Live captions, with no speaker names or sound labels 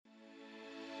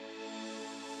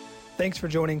Thanks for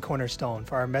joining Cornerstone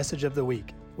for our message of the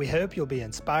week. We hope you'll be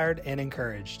inspired and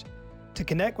encouraged. To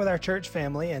connect with our church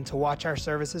family and to watch our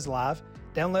services live,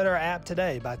 download our app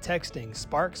today by texting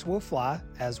Sparks Will Fly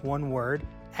as one word,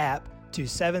 app, to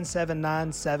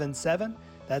 77977.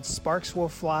 That's Sparks Will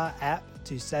Fly app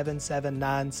to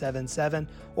 77977,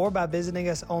 or by visiting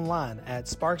us online at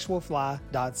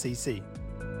sparkswillfly.cc.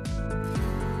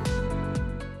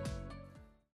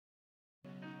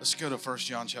 Let's go to 1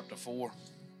 John chapter 4.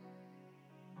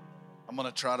 I'm going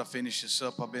to try to finish this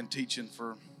up. I've been teaching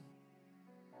for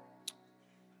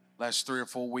last 3 or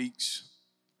 4 weeks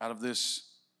out of this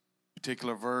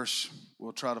particular verse.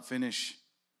 We'll try to finish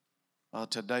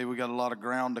today. We got a lot of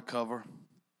ground to cover.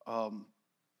 And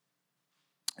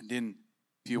then,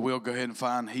 if you will, go ahead and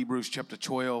find Hebrews chapter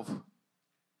 12.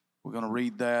 We're going to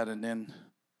read that, and then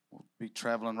we'll be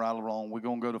traveling right along. We're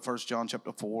going to go to 1 John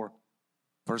chapter 4,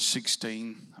 verse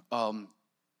 16.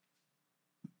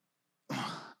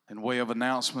 In way of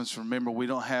announcements, remember we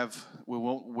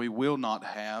will not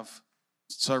have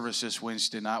service this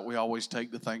Wednesday night. We always take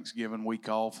the Thanksgiving week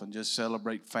off and just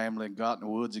celebrate family and go out in the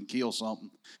woods and kill something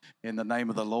in the name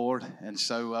of the Lord. And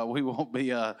so we won't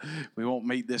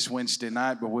meet this Wednesday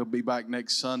night, but we'll be back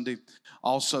next Sunday.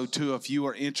 Also, too, if you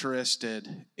are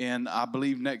interested in, I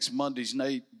believe next Monday's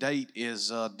date is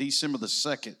December the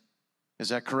 2nd. Is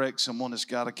that correct? Someone has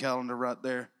got a calendar right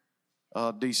there.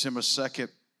 December 2nd.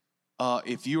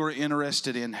 If you are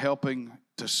interested in helping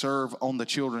to serve on the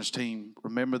children's team,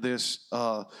 remember this.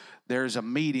 There's a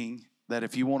meeting that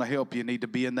if you want to help, you need to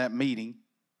be in that meeting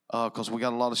because we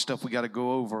got a lot of stuff we got to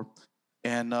go over.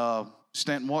 And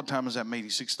Stanton, what time is that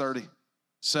meeting? 6:30?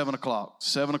 7 o'clock.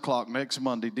 7 o'clock next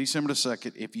Monday, December the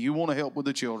 2nd. If you want to help with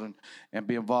the children and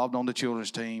be involved on the children's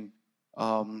team,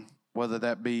 whether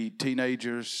that be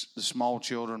teenagers, the small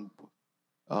children,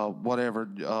 whatever,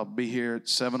 be here at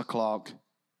 7 o'clock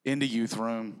in the youth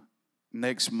room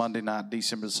next Monday night,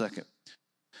 December the 2nd.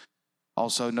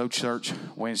 Also, no church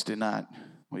Wednesday night.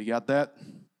 We got that?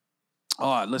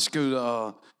 All right, let's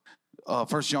go to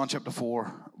 1 John chapter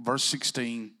 4, verse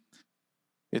 16.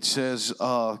 It says,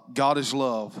 God is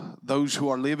love. Those who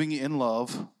are living in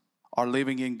love are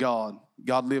living in God.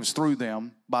 God lives through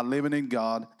them. By living in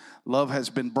God, love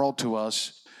has been brought to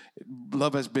us.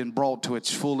 Love has been brought to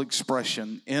its full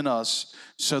expression in us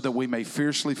so that we may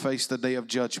fiercely face the day of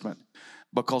judgment.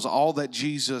 Because all that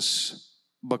Jesus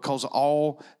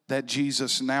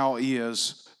now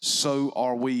is, so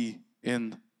are we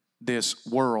in this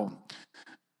world.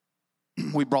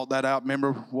 We brought that out.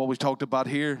 Remember what we talked about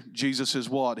here? Jesus is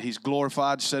what? He's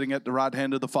glorified, sitting at the right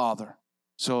hand of the Father.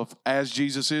 So if as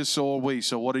Jesus is, so are we.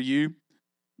 So what are you?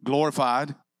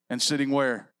 Glorified and sitting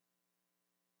where?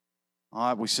 All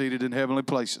right, we're seated in heavenly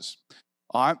places.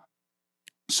 All right,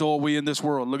 so are we in this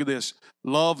world. Look at this.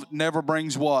 Love never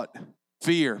brings what?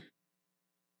 Fear.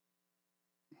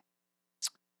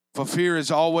 For fear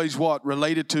is always what?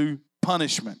 Related to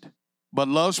punishment. But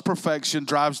love's perfection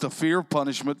drives the fear of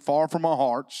punishment far from our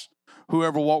hearts.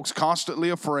 Whoever walks constantly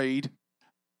afraid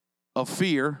of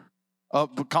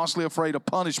constantly afraid of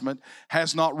punishment,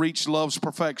 has not reached love's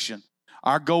perfection.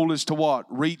 Our goal is to what?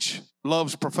 Reach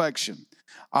love's perfection.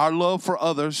 Our love for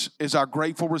others is our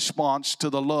grateful response to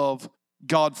the love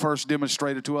God first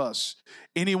demonstrated to us.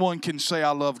 Anyone can say,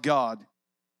 I love God,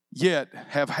 yet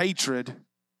have hatred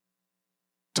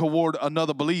toward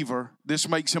another believer. This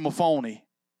makes him a phony.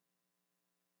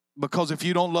 Because if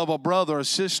you don't love a brother or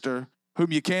sister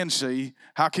whom you can see,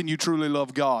 how can you truly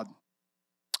love God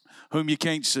whom you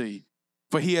can't see?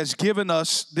 For he has given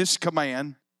us this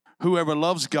command, whoever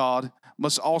loves God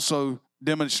must also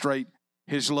demonstrate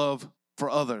his love for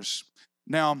others.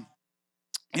 Now,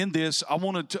 in this, I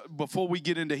wanted to, before we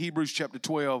get into Hebrews chapter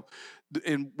 12,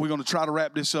 and we're going to try to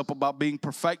wrap this up about being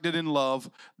perfected in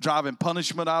love, driving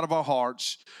punishment out of our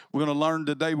hearts. We're going to learn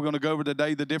today, we're going to go over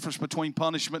today the difference between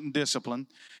punishment and discipline.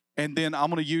 And then I'm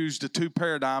going to use the two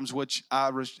paradigms, which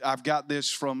I've got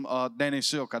this from Danny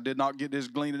Silk. I did not get this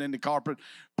gleaning in the carpet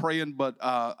praying, but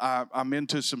I'm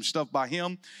into some stuff by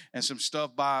him and some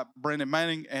stuff by Brendan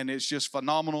Manning, and it's just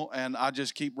phenomenal. And I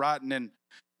just keep writing, and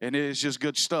it's just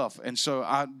good stuff. And so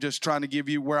I'm just trying to give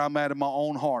you where I'm at in my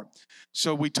own heart.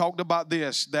 So we talked about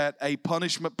this, that a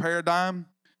punishment paradigm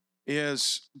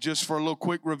is, just for a little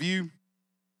quick review,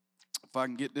 if I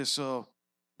can get this...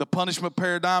 The punishment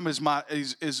paradigm is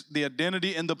the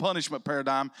identity in the punishment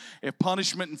paradigm. If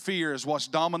punishment and fear is what's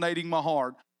dominating my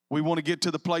heart, we want to get to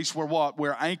the place where what?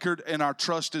 We're anchored and our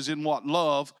trust is in what?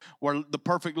 Love, where the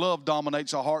perfect love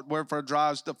dominates our heart, wherefore it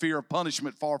drives the fear of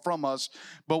punishment far from us.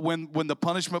 But when the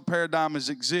punishment paradigm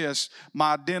exists,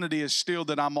 my identity is still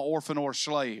that I'm an orphan or a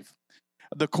slave.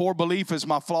 The core belief is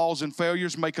my flaws and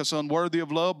failures make us unworthy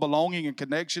of love, belonging, and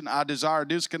connection. I desire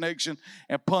disconnection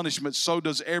and punishment. So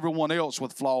does everyone else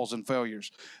with flaws and failures.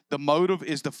 The motive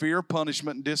is the fear of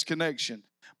punishment and disconnection.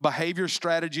 Behavior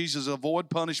strategies is avoid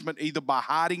punishment either by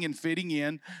hiding and fitting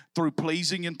in through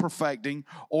pleasing and perfecting,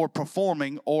 or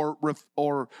performing or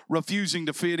refusing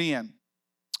to fit in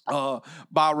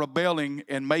by rebelling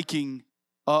and making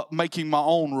my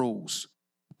own rules.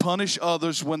 Punish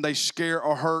others when they scare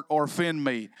or hurt or offend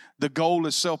me. The goal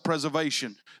is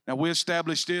self-preservation. Now, we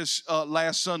established this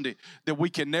last Sunday, that we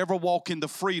can never walk in the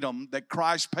freedom that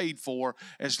Christ paid for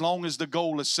as long as the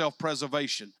goal is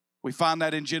self-preservation. We find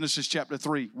that in Genesis chapter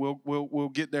 3. We'll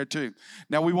get there too.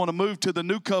 Now, we want to move to the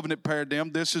new covenant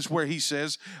paradigm. This is where he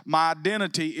says, my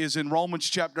identity is in Romans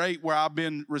chapter 8, where I've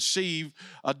been received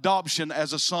adoption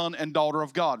as a son and daughter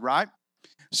of God, right?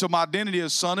 So my identity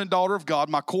is son and daughter of God.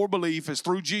 My core belief is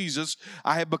through Jesus,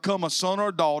 I have become a son or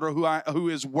a daughter who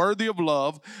is worthy of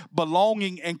love,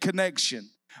 belonging, and connection.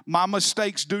 My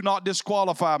mistakes do not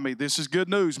disqualify me. This is good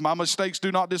news. My mistakes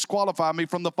do not disqualify me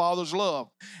from the Father's love.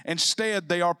 Instead,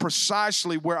 they are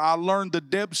precisely where I learned the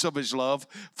depths of His love,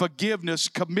 forgiveness,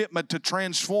 commitment to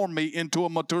transform me into a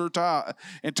mature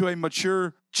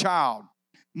child.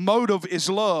 Motive is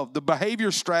love. The behavior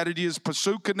strategy is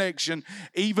pursue connection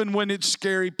even when it's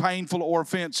scary, painful, or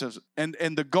offensive. And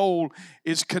the goal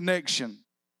is connection.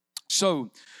 So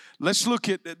let's look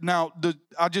at now.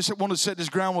 I just want to set this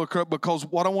groundwork up because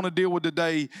what I want to deal with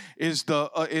today is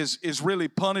is really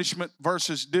punishment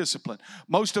versus discipline.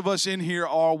 Most of us in here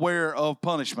are aware of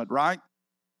punishment, right?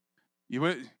 You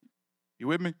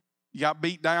with me? You got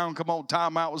beat down, come on,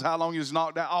 timeout was how long you was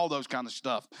knocked out, all those kind of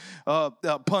stuff.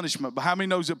 Punishment. But how many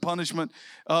knows that punishment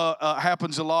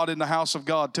happens a lot in the house of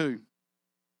God too?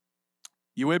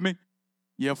 You with me?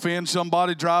 You offend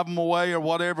somebody, drive them away or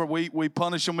whatever, we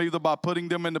punish them either by putting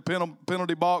them in the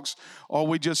penalty box, or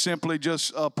we just simply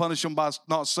punish them by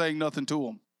not saying nothing to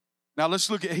them. Now let's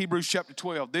look at Hebrews chapter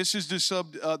 12. This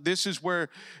is where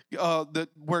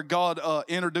God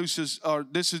introduces, or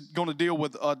this is going to deal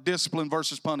with discipline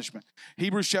versus punishment.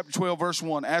 Hebrews chapter 12, verse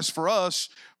 1. As for us,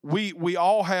 we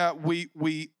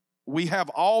have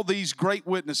all these great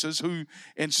witnesses who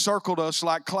encircled us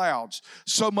like clouds.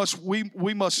 So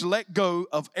we must let go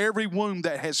of every wound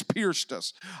that has pierced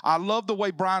us. I love the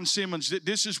way Brian Simmons,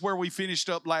 this is where we finished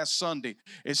up last Sunday.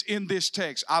 It's in this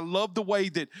text. I love the way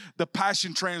that the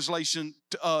Passion Translation,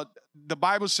 the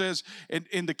Bible says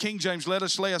in the King James, let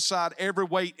us lay aside every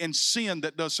weight and sin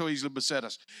that does so easily beset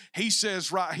us. He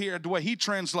says right here, the way he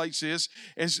translates this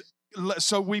is,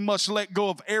 so we must let go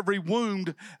of every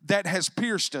wound that has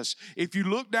pierced us. If you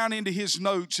look down into his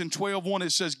notes in 12:1,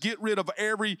 it says, get rid of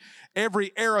every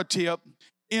arrow tip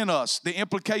in us. The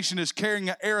implication is carrying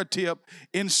an arrow tip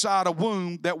inside a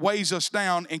wound that weighs us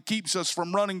down and keeps us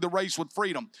from running the race with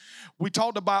freedom. We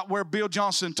talked about where Bill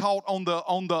Johnson taught on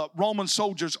the Roman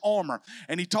soldier's armor,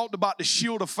 and he talked about the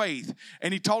shield of faith,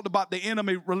 and he talked about the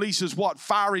enemy releases what?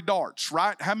 Fiery darts,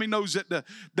 right? How many knows that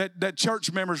that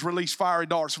church members release fiery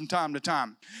darts from time to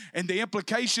time? And the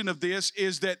implication of this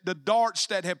is that the darts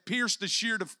that have pierced the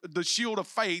shield of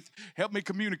faith, help me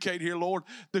communicate here, Lord,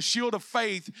 the shield of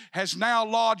faith has now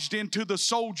lodged into the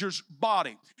soldier's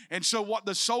body. And so what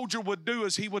the soldier would do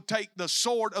is he would take the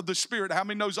sword of the Spirit. How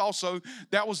many knows also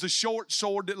that was the short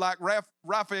sword that like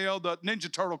Raphael, the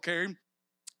Ninja Turtle, carried?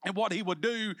 And what he would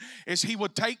do is he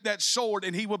would take that sword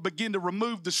and he would begin to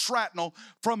remove the shrapnel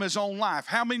from his own life.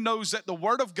 How many knows that the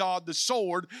Word of God, the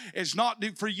sword, is not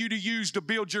for you to use to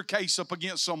build your case up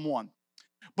against someone?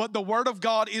 But the Word of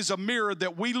God is a mirror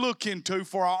that we look into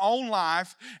for our own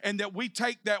life, and that we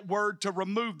take that Word to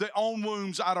remove the own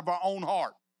wounds out of our own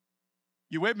heart.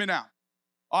 You with me now?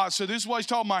 All right, so this is what he's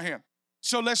talking about here.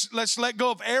 So let's let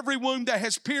go of every wound that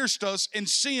has pierced us and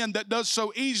sin that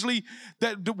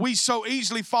we so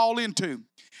easily fall into.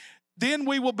 Then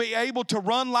we will be able to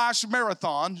run life's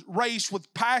marathon race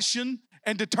with passion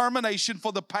and determination,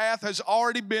 for the path has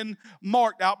already been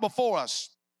marked out before us.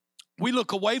 We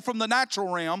look away from the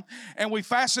natural realm and we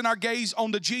fasten our gaze on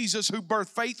the Jesus who birthed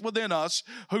faith within us,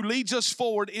 who leads us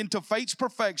forward into faith's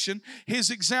perfection.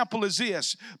 His example is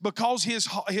this: because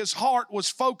his heart was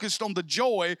focused on the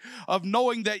joy of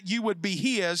knowing that you would be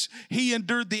his, he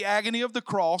endured the agony of the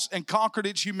cross and conquered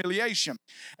its humiliation,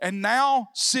 and now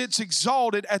sits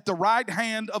exalted at the right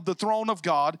hand of the throne of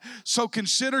God. So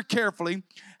consider carefully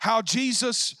how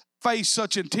Jesus face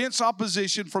such intense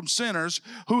opposition from sinners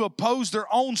who oppose their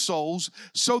own souls,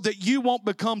 so that you won't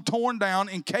become torn down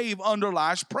and cave under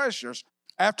life's pressures.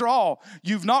 After all,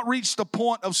 you've not reached the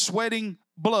point of sweating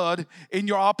blood in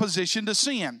your opposition to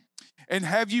sin. And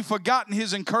have you forgotten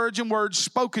his encouraging words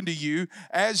spoken to you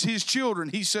as his children?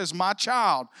 He says, my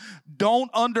child, don't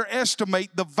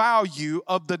underestimate the value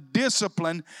of the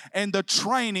discipline and the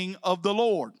training of the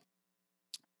Lord.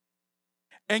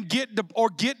 And get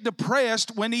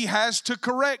depressed when he has to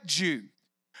correct you.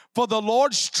 For the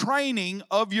Lord's training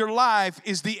of your life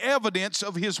is the evidence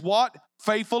of his what?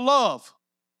 Faithful love.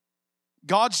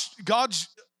 God's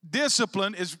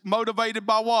discipline is motivated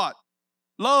by what?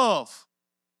 Love.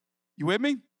 You with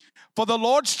me? For the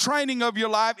Lord's training of your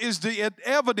life is the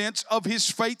evidence of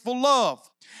his faithful love.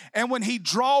 And when he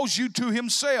draws you to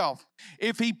himself,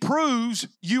 if he proves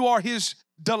you are his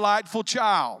delightful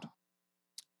child.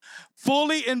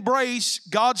 Fully embrace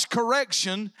God's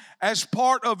correction as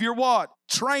part of your what?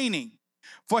 Training.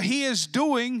 For he is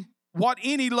doing what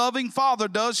any loving father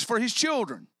does for his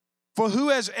children. For who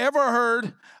has ever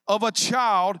heard of a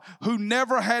child who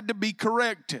never had to be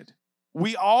corrected?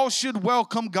 We all should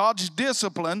welcome God's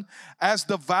discipline as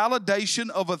the validation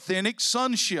of authentic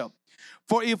sonship.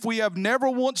 For if we have never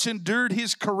once endured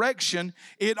his correction,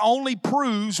 it only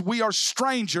proves we are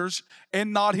strangers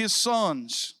and not his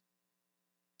sons.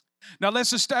 Now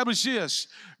let's establish this.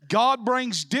 God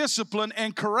brings discipline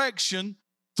and correction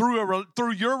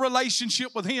through your relationship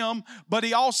with him, but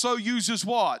he also uses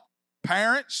what?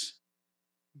 Parents,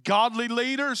 godly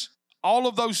leaders, all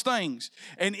of those things.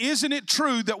 And isn't it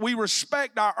true that we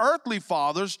respect our earthly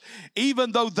fathers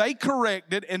even though they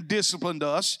corrected and disciplined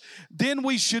us? Then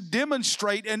we should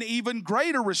demonstrate an even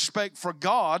greater respect for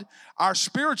God, our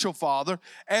spiritual Father,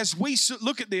 as we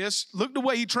look at this, look the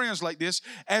way he translates this,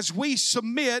 as we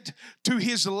submit to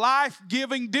his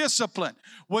life-giving discipline.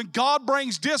 When God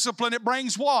brings discipline, it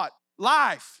brings what?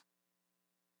 Life.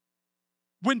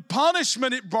 When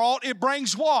punishment it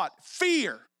brings what?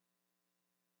 Fear.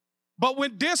 But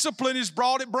when discipline is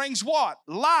brought, it brings what?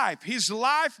 Life. His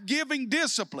life-giving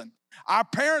discipline. Our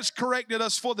parents corrected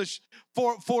us for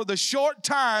the short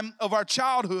time of our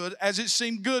childhood as it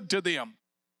seemed good to them.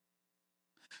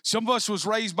 Some of us was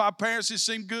raised by parents that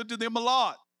seemed good to them a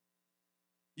lot.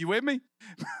 You with me?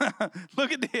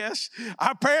 Look at this.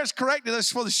 Our parents corrected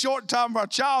us for the short time of our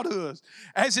childhood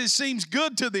as it seems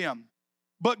good to them.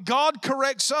 But God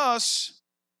corrects us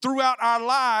throughout our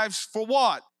lives for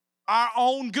what? Our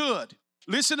own good.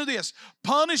 Listen to this.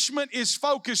 Punishment is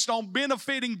focused on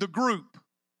benefiting the group,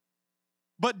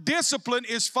 but discipline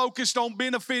is focused on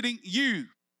benefiting you.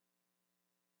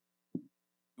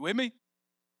 You with me?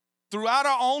 Throughout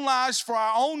our own lives for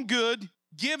our own good,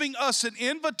 giving us an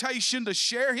invitation to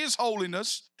share his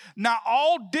holiness. Now,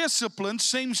 all discipline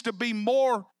seems to be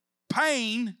more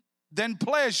pain than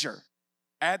pleasure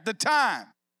at the time.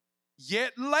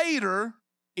 Yet later,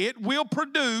 it will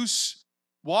produce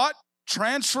what?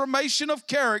 Transformation of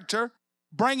character,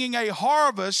 bringing a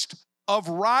harvest of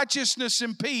righteousness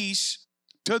and peace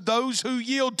to those who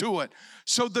yield to it.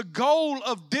 So the goal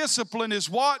of discipline is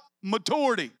what?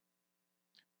 Maturity.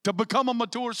 To become a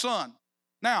mature son.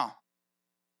 Now,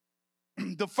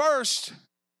 the first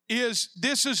is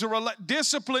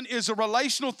discipline is a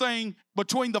relational thing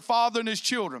between the father and his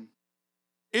children.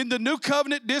 In the new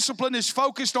covenant, discipline is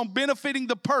focused on benefiting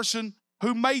the person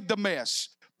who made the mess.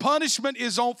 Punishment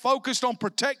is focused on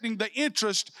protecting the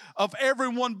interest of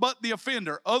everyone but the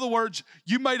offender. In other words,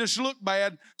 you made us look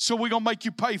bad, so we're going to make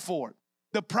you pay for it.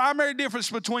 The primary difference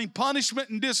between punishment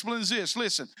and discipline is this.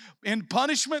 Listen, in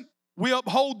punishment, we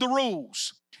uphold the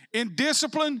rules. In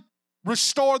discipline,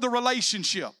 restore the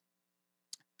relationship.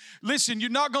 Listen, we're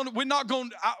not going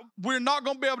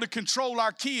to be able to control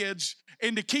our kids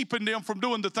into keeping them from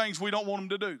doing the things we don't want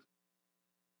them to do.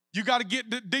 You got to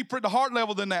get deeper at the heart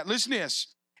level than that. Listen to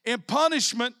this. In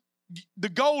punishment, the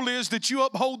goal is that you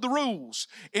uphold the rules.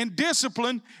 In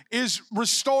discipline is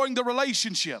restoring the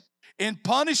relationship. In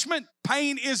punishment,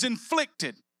 pain is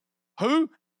inflicted.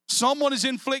 Who? Someone is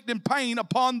inflicting pain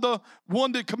upon the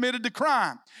one that committed the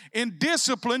crime. In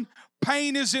discipline,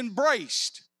 pain is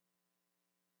embraced.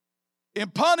 In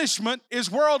punishment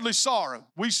is worldly sorrow.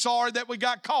 We sorry that we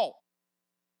got caught.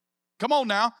 Come on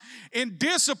now. In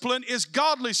discipline is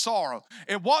godly sorrow.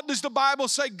 And what does the Bible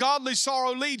say godly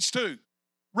sorrow leads to?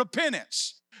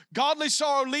 Repentance. Godly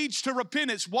sorrow leads to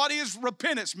repentance. What is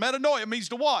repentance? Metanoia means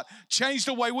to what? Change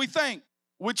the way we think,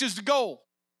 which is the goal.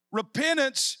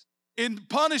 Repentance, in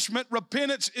punishment,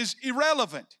 repentance is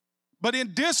irrelevant. But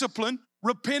in discipline,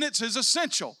 repentance is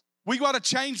essential. We got to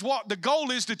change what? The goal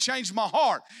is to change my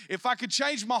heart. If I could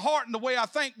change my heart and the way I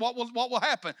think, what will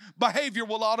happen? Behavior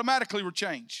will automatically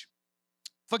change.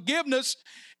 Forgiveness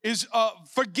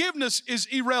is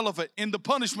irrelevant in the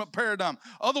punishment paradigm.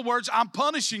 In other words, I'm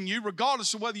punishing you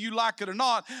regardless of whether you like it or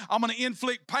not. I'm going to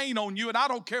inflict pain on you, and I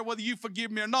don't care whether you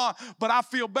forgive me or not, but I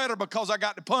feel better because I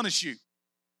got to punish you.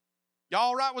 Y'all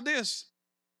all right with this?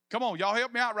 Come on, y'all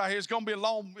help me out right here. It's going to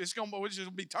be it's going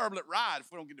to be a turbulent ride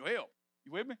if we don't get no help.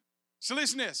 You with me? So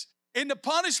listen to this. In the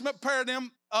punishment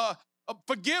paradigm,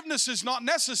 forgiveness is not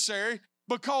necessary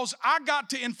because I got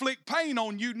to inflict pain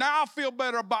on you. Now I feel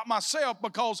better about myself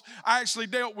because I actually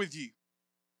dealt with you.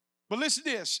 But listen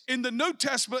to this. In the New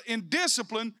Testament, in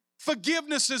discipline,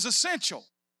 forgiveness is essential.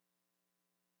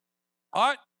 All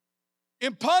right?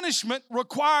 In punishment,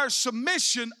 requires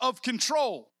submission of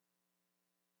control.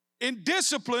 In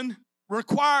discipline,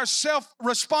 requires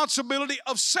responsibility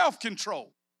of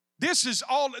self-control.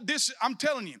 I'm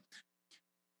telling you,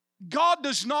 God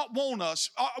does not want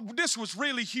us. This was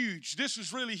really huge. This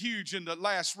was really huge in the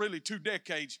last 2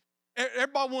 decades.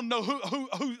 Everybody want to know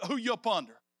who you're up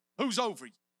under, who's over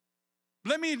you.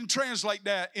 Let me even translate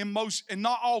that in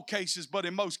not all cases, but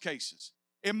in most cases.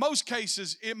 In most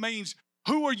cases, it means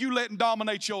who are you letting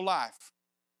dominate your life?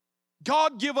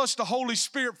 God give us the Holy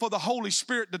Spirit for the Holy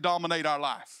Spirit to dominate our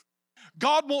life.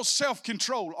 God wants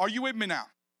self-control. Are you with me now?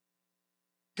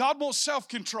 God wants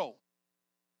self-control.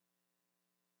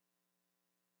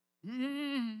 All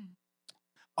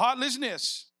right, listen to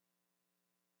this.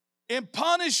 In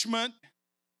punishment,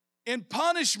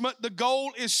 the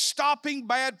goal is stopping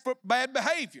bad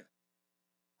behavior.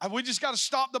 We just got to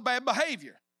stop the bad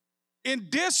behavior. In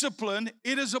discipline,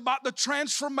 it is about the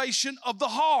transformation of the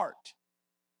heart.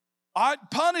 All right,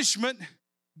 punishment,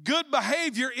 good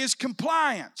behavior is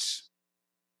compliance.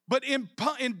 But in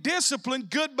discipline,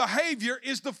 good behavior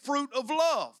is the fruit of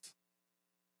love.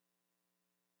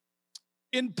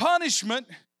 In punishment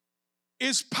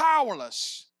is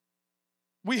powerless.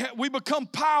 We become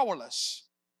powerless.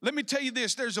 Let me tell you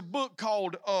this. There's a book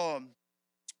called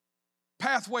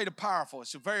Pathway to Powerful.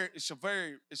 It's a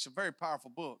very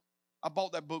powerful book. I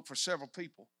bought that book for several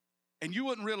people, and you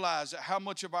wouldn't realize that how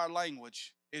much of our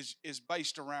language is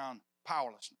based around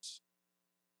powerlessness.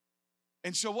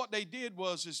 And so what they did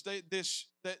was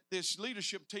this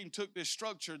leadership team took this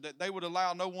structure that they would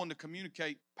allow no one to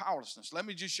communicate powerlessness. Let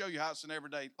me just show you how it's in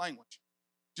everyday language.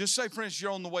 Just say, for instance,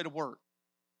 you're on the way to work.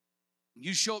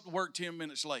 You show up to work 10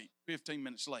 minutes late, 15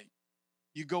 minutes late.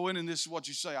 You go in and this is what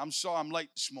you say. I'm sorry I'm late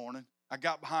this morning. I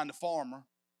got behind the farmer.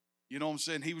 You know what I'm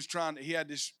saying? He had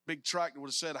this big tractor with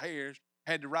a set of hares.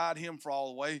 Had to ride him for all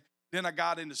the way. Then I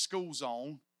got into school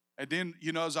zone. And then,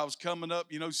 as I was coming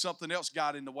up, something else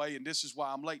got in the way, and this is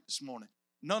why I'm late this morning.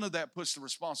 None of that puts the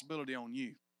responsibility on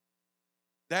you.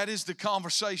 That is the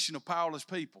conversation of powerless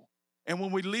people. And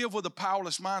when we live with a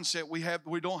powerless mindset,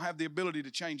 we don't have the ability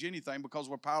to change anything because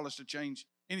we're powerless to change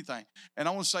anything. And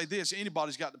I want to say this,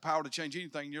 anybody's got the power to change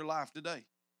anything in your life today.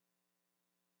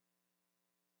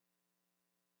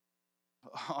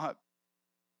 All right.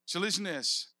 So listen to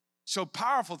this. So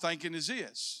powerful thinking is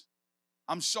this.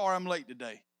 I'm sorry I'm late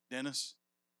today, Dennis.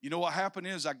 You know what happened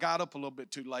is I got up a little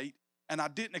bit too late, and I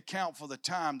didn't account for the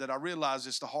time that I realized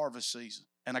it's the harvest season,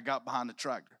 and I got behind the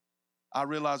tractor. I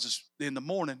realized in the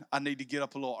morning I need to get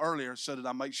up a little earlier so that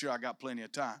I make sure I got plenty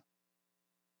of time.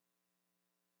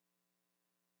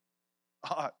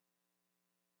 All right.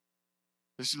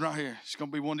 Listen right here. It's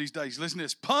going to be one of these days. Listen to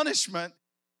this. Punishment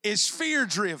is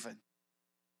fear-driven.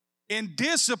 And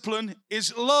discipline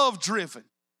is love-driven.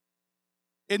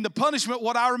 In the punishment,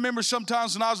 what I remember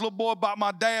sometimes when I was a little boy about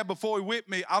my dad before he whipped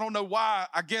me, I don't know why.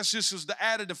 I guess this was the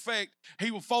added effect.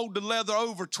 He would fold the leather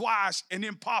over twice and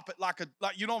then pop it like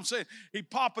you know what I'm saying?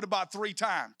 He'd pop it about 3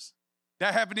 times.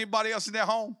 That happened to anybody else in their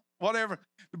home? Whatever.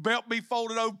 The belt be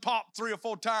folded over, popped 3 or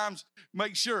 4 times.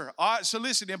 Make sure. All right, so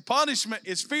listen. In punishment,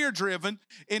 it's fear-driven.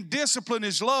 In discipline,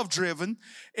 is love-driven.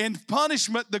 In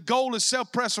punishment, the goal is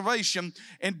self-preservation.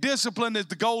 In discipline, the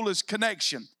goal is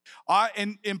connection. All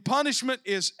right, in punishment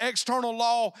is external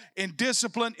law. In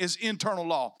discipline is internal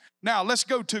law. Now, let's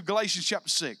go to Galatians chapter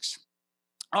 6.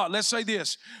 All right, let's say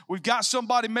this. We've got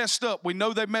somebody messed up. We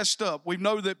know they messed up. We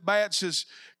know that Bats has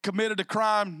committed a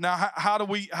crime. Now, how do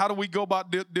we go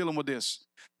about dealing with this?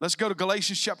 Let's go to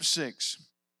Galatians chapter 6.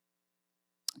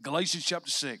 Galatians chapter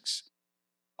 6.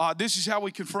 This is how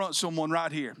we confront someone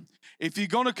right here. If you're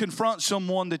going to confront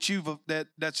someone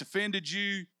that's offended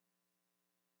you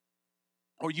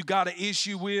or you got an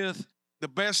issue with, the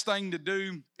best thing to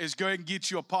do is go ahead and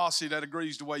get you a posse that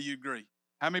agrees the way you agree.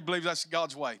 How many believe that's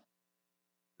God's way?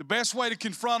 The best way to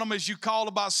confront them is you call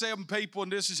about 7 people,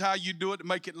 and this is how you do it to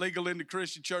make it legal in the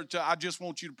Christian church. I just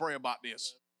want you to pray about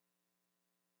this.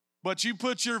 But you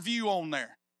put your view on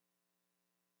there.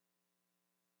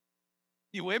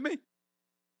 You with me?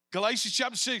 Galatians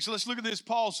chapter 6, let's look at this.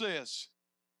 Paul says,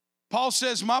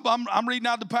 I'm reading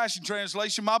out the Passion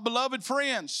Translation, my beloved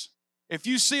friends, if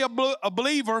you see a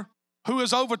believer who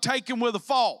is overtaken with a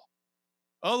fault,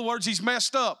 in other words, he's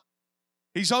messed up,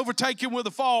 he's overtaken with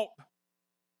a fault,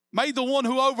 may the one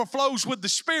who overflows with the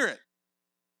Spirit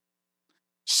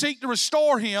seek to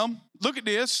restore him. Look at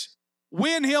this.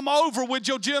 Win him over with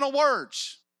your gentle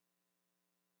words,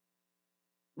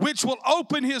 which will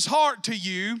open his heart to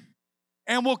you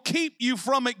and will keep you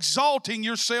from exalting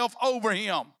yourself over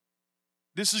him.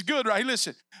 This is good, right?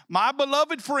 Listen, my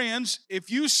beloved friends, if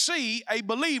you see a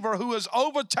believer who is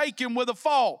overtaken with a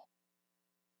fault,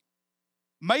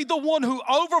 may the one who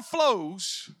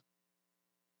overflows,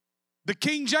 the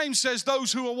King James says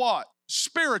those who are what?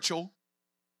 Spiritual.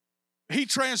 He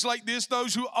translates this,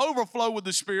 those who overflow with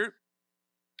the Spirit,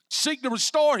 seek to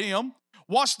restore him.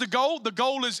 What's the goal? The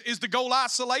goal is the goal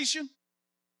isolation?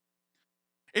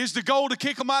 Is the goal to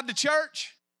kick them out of the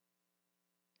church?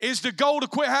 Is the goal to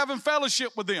quit having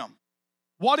fellowship with them?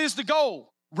 What is the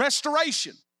goal?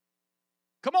 Restoration.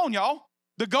 Come on, y'all.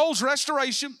 The goal's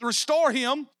restoration, restore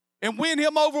him, and win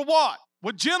him over what?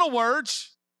 With gentle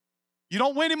words. You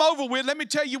don't win him over with, let me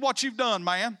tell you what you've done,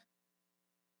 man.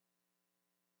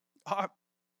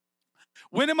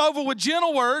 Win him over with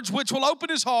gentle words, which will open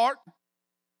his heart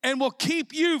and will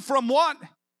keep you from what?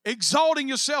 Exalting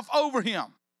yourself over him.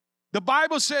 The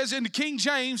Bible says in the King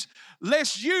James,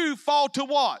 lest you fall to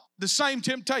what? The same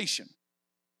temptation.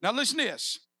 Now listen to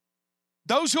this.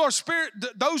 Those who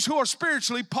are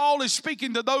spiritually, Paul is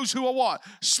speaking to those who are what?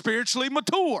 Spiritually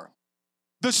mature.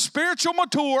 The spiritual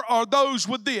mature are those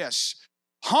with this: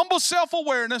 humble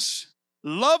self-awareness,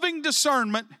 loving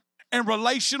discernment, and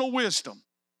relational wisdom.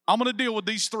 I'm going to deal with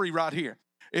these three right here.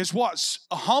 Is what's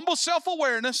a humble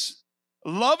self-awareness,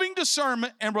 loving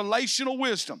discernment, and relational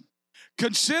wisdom.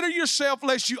 Consider yourself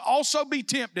lest you also be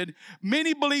tempted.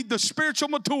 Many believe the spiritual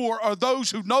mature are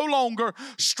those who no longer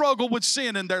struggle with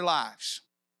sin in their lives.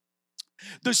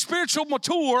 The spiritual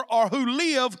mature are who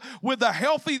live with a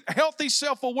healthy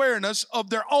self-awareness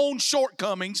of their own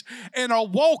shortcomings and are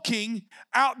walking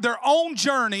out their own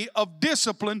journey of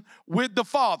discipline with the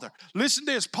Father. Listen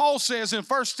to this. Paul says in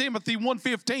 1 Timothy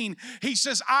 1:15, he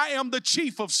says, I am the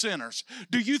chief of sinners.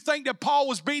 Do you think that Paul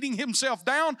was beating himself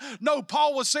down? No,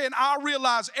 Paul was saying, I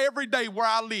realize every day where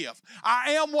I live.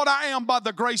 I am what I am by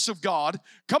the grace of God.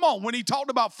 Come on, when he talked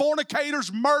about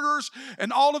fornicators, murderers,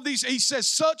 and all of these, he says,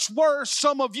 such were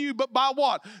some of you, but by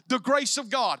what? The grace of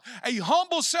God. A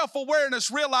humble self-awareness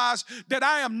realize that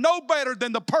I am no better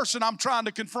than the person I'm trying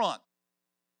to confront.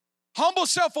 Humble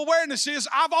self-awareness is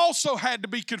I've also had to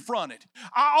be confronted.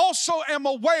 I also am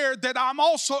aware that I'm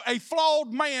also a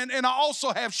flawed man and I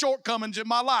also have shortcomings in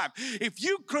my life. If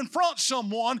you confront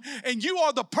someone and you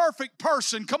are the perfect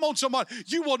person, come on somebody,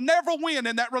 you will never win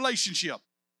in that relationship.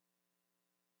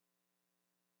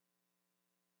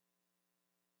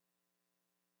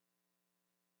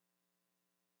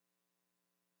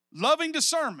 Loving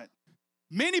discernment.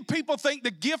 Many people think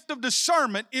the gift of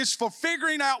discernment is for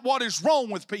figuring out what is wrong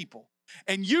with people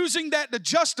and using that to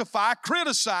justify,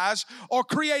 criticize, or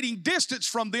creating distance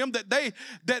from them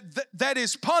that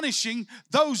is punishing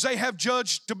those they have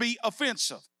judged to be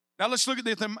offensive. Now let's look at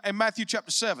this in Matthew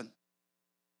chapter 7.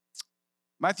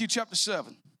 Matthew chapter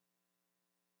 7.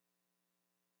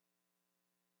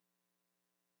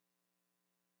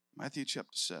 Matthew chapter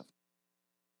 7.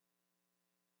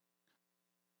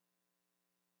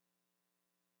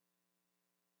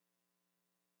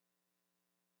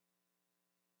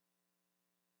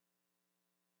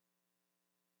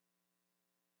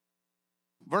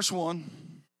 Verse 1,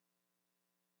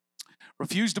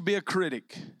 refuse to be a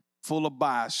critic full of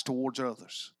bias towards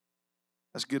others.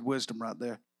 That's good wisdom right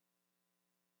there.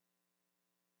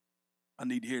 I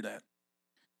need to hear that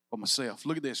for myself.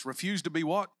 Look at this. Refuse to be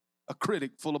what? A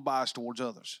critic full of bias towards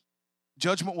others.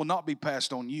 Judgment will not be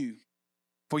passed on you,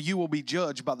 for you will be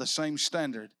judged by the same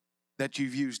standard that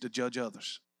you've used to judge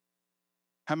others.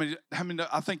 How many,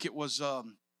 I think it was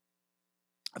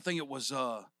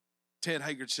Ted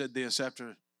Haggard said this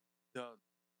after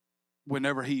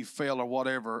whenever he fell or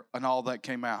whatever and all that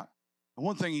came out. The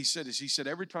one thing he said is, he said,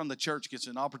 every time the church gets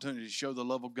an opportunity to show the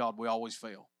love of God, we always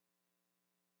fail.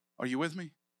 Are you with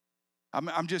me?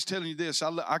 I'm just telling you this.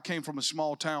 I came from a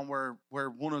small town where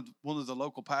one of the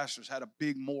local pastors had a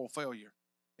big moral failure.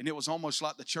 And it was almost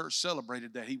like the church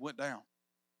celebrated that he went down.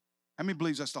 How many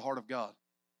believes that's the heart of God?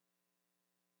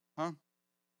 Huh?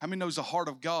 How many knows the heart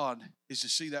of God is to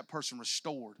see that person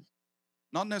restored?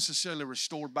 Not necessarily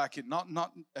restored back in,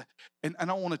 and I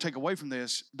don't want to take away from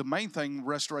this. The main thing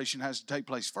restoration has to take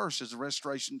place first is the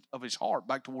restoration of his heart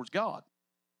back towards God.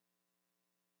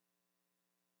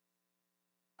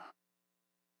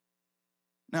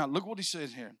 Now, look what he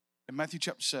says here in Matthew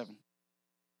chapter 7.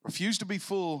 Refuse to be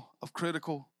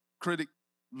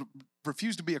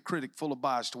a critic full of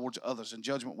bias towards others, and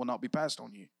judgment will not be passed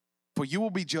on you. For you will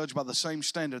be judged by the same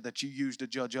standard that you use to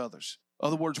judge others. In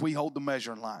other words, we hold the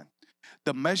measuring line.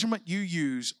 The measurement you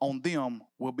use on them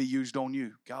will be used on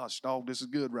you. Gosh, dog, this is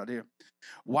good right here.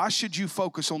 Why should you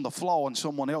focus on the flaw in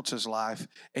someone else's life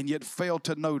and yet fail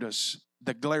to notice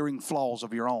the glaring flaws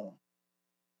of your own?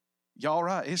 Y'all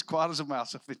right? It's quiet as a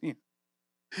mouse up in here.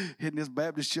 In this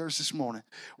Baptist church this morning.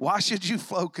 Why should you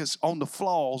focus on the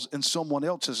flaws in someone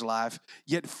else's life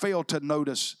yet fail to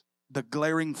notice the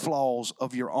glaring flaws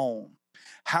of your own?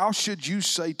 How should you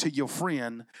say to your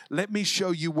friend, let me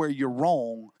show you where you're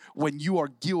wrong, when you are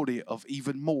guilty of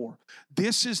even more?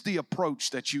 This is the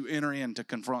approach that you enter in to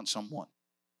confront someone.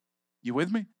 You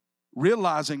with me?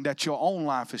 Realizing that your own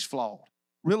life is flawed.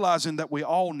 Realizing that we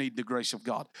all need the grace of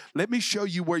God. Let me show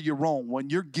you where you're wrong,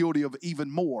 when you're guilty of even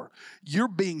more. You're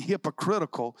being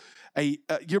hypocritical.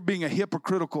 You're being a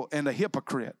hypocritical and a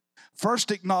hypocrite. First,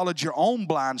 acknowledge your own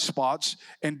blind spots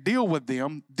and deal with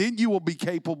them. Then you will be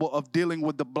capable of dealing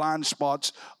with the blind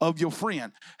spots of your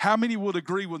friend. How many would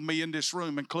agree with me in this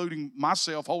room, including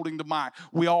myself holding the mic?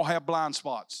 We all have blind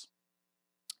spots.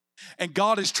 And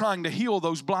God is trying to heal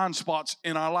those blind spots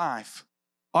in our life.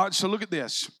 All right, so look at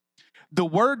this. The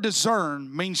word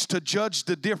discern means to judge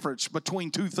the difference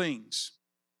between two things.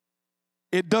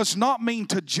 It does not mean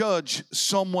to judge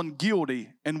someone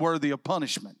guilty and worthy of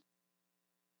punishment.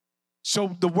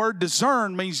 So the word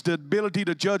discern means the ability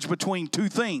to judge between two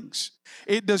things.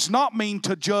 It does not mean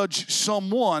to judge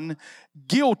someone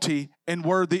guilty and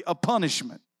worthy of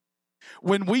punishment.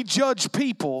 When we judge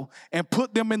people and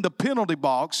put them in the penalty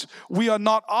box, we are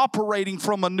not operating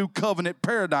from a new covenant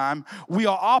paradigm. We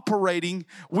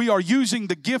are using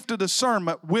the gift of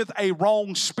discernment with a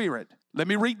wrong spirit. Let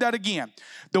me read that again.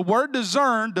 The word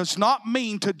discern does not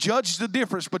mean to judge the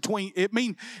difference between,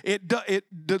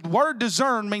 the word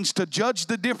discern means to judge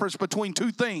the difference between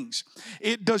two things.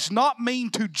 It does not mean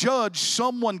to judge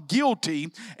someone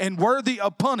guilty and worthy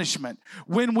of punishment.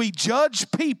 When we judge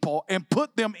people and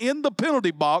put them in the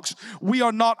penalty box, we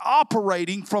are not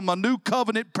operating from a new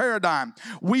covenant paradigm.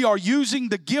 We are using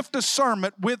the gift of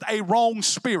discernment with a wrong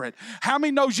spirit. How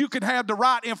many knows you can have the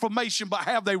right information but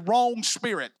have the wrong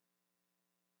spirit?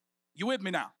 You with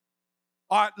me now?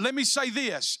 All right, let me say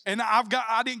this, and I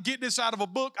didn't get this out of a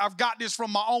book. I've got this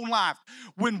from my own life.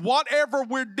 When whatever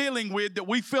we're dealing with that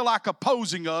we feel like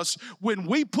opposing us, when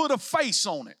we put a face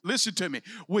on it, listen to me,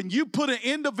 when you put an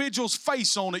individual's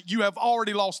face on it, you have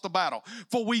already lost the battle.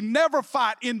 For we never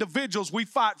fight individuals. We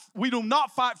do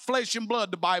not fight flesh and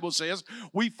blood, the Bible says.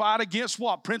 We fight against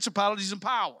what? Principalities and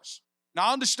powers. Now,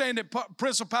 I understand that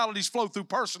principalities flow through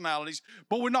personalities,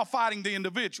 but we're not fighting the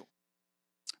individual.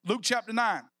 Luke chapter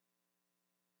 9.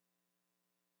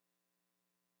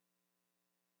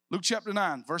 Luke chapter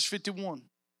 9, verse 51.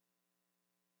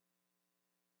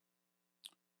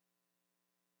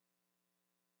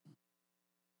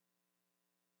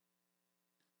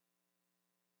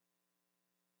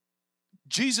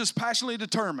 Jesus passionately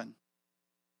determined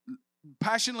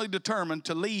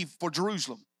to leave for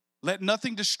Jerusalem. Let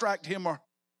nothing distract him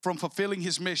from fulfilling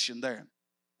his mission there.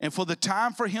 And for the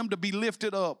time for him to be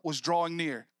lifted up was drawing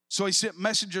near. So he sent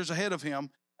messengers ahead of him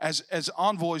as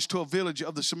envoys to a village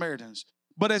of the Samaritans.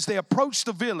 But as they approached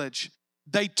the village,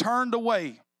 they turned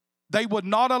away. They would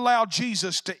not allow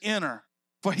Jesus to enter,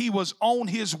 for he was on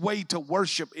his way to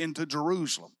worship into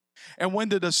Jerusalem. And when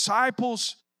the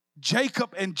disciples,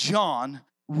 Jacob and John,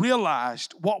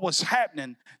 realized what was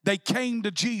happening, they came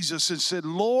to Jesus and said,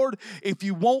 Lord, if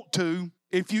you wanted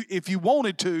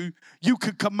to, you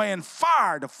could command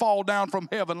fire to fall down from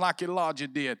heaven like Elijah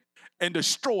did and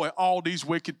destroy all these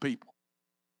wicked people.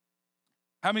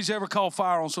 How many's ever called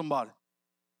fire on somebody?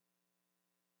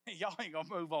 Y'all ain't going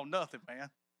to move on nothing, man.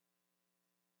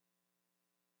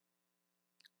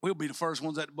 We'll be the first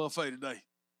ones at the buffet today.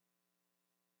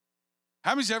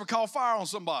 How many's ever called fire on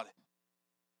somebody?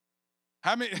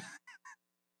 How many?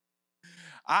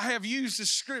 I have used the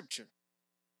scripture.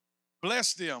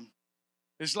 Bless them.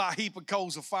 It's like a heap of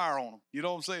coals of fire on them. You know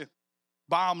what I'm saying?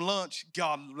 Buy them lunch.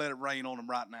 God, let it rain on them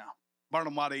right now. Burn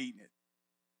them while they're eating it.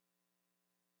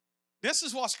 This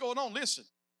is what's going on. Listen.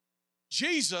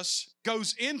 Jesus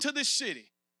goes into the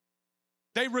city.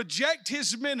 They reject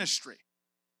his ministry.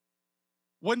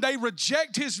 When they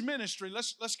reject his ministry,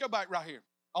 let's go back right here.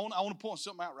 I want to point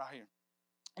something out right here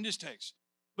in this text.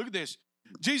 Look at this.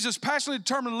 Jesus passionately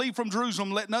determined to leave from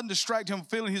Jerusalem, let nothing distract him from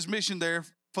fulfilling his mission there,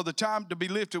 for the time to be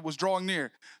lifted was drawing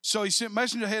near. So he sent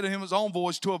messengers ahead of him, his own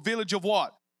voice, to a village of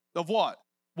what? Of what?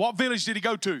 What village did he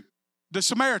go to? The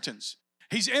Samaritans.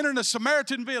 He's entering a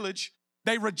Samaritan village.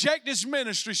 They reject his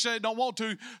ministry, say they don't want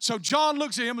to. So John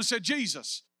looks at him and said,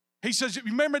 Jesus. He says, you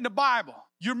remember in the Bible,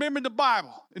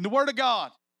 in the Word of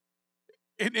God,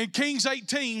 in Kings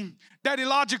 18, that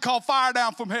Elijah called fire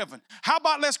down from heaven. How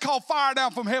about let's call fire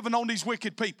down from heaven on these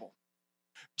wicked people?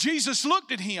 Jesus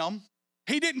looked at him.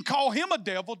 He didn't call him a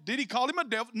devil. Did he call him a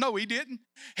devil? No, he didn't.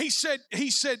 He said,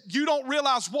 you don't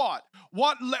realize what?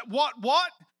 What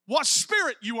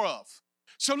spirit you are of.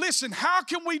 So listen, how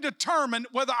can we determine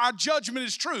whether our judgment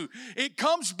is true? It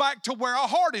comes back to where our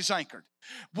heart is anchored.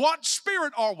 What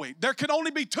spirit are we? There can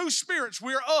only be two spirits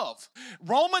we're of.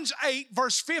 Romans 8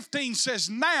 verse 15 says,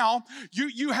 now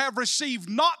you have received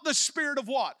not the spirit of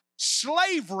what?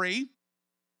 Slavery.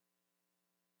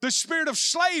 The spirit of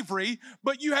slavery,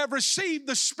 but you have received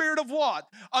the spirit of what?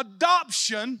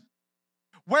 Adoption,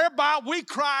 whereby we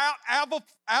cry out,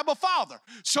 Abba, Father.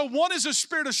 So one is a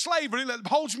spirit of slavery that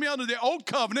holds me under the old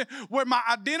covenant, where my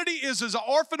identity is as an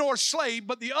orphan or a slave,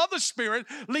 but the other spirit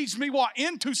leads me what?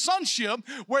 Into sonship,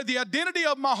 where the identity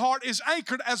of my heart is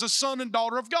anchored as a son and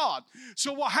daughter of God.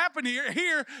 So what happened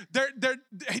here,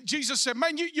 Jesus said,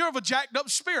 man, you're of a jacked up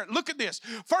spirit. Look at this.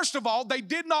 First of all, they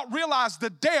did not realize the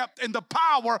depth and the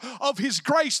power of his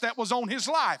grace that was on his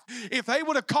life. If they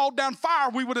would have called down fire,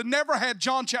 we would have never had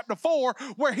John chapter 4,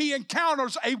 where he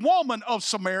encounters a woman of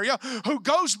Samaria who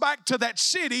goes back to that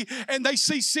city, and they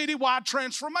see citywide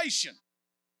transformation.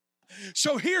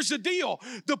 So here's the deal.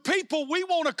 The people we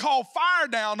want to call fire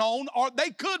down on, or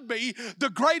they could be the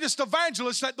greatest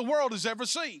evangelists that the world has ever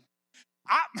seen.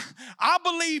 I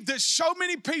believe that so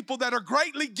many people that are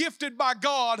greatly gifted by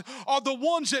God are the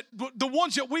ones that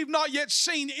we've not yet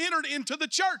seen entered into the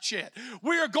church yet.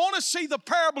 We are going to see the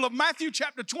parable of Matthew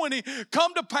chapter 20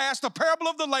 come to pass, the parable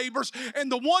of the laborers,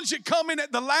 and the ones that come in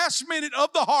at the last minute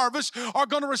of the harvest are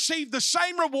going to receive the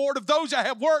same reward of those that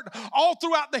have worked all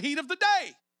throughout the heat of the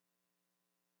day.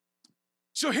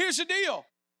 So here's the deal.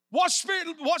 What spirit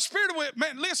are we?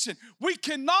 Man, listen, we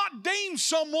cannot deem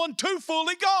someone too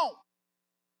fully gone.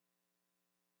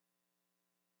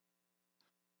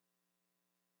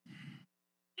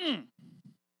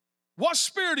 What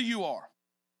spirit are you are?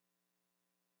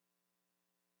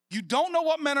 You don't know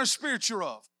what manner of spirit you're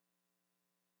of.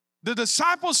 The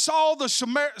disciples saw the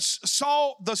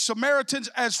Samaritans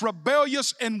as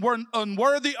rebellious and were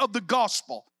unworthy of the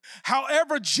gospel.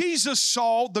 However, Jesus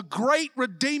saw the great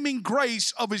redeeming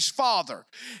grace of his Father.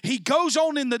 He goes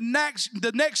on in the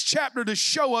next chapter to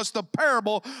show us the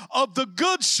parable of the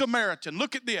Good Samaritan.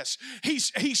 Look at this. He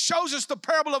shows us the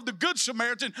parable of the Good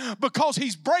Samaritan because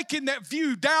he's breaking that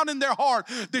view down in their heart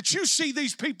that you see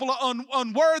these people are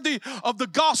unworthy of the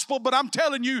gospel, but I'm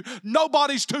telling you,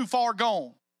 nobody's too far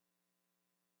gone.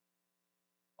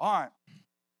 All right.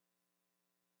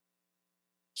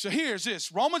 So here's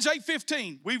this. Romans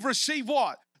 8:15. We've received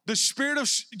what?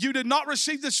 You did not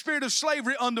receive the spirit of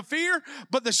slavery unto fear,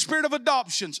 but the spirit of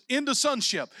adoptions into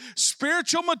sonship.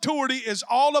 Spiritual maturity is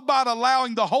all about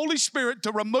allowing the Holy Spirit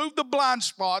to remove the blind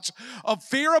spots of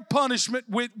fear of punishment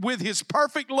with his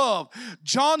perfect love.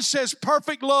 John says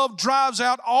perfect love drives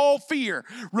out all fear.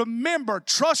 Remember,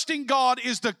 trusting God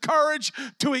is the courage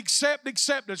to accept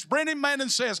acceptance. Brennan Manning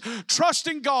says,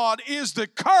 trusting God is the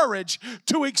courage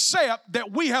to accept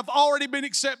that we have already been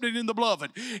accepted in the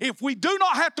beloved. If we do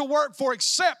not have to work for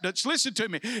acceptance, listen to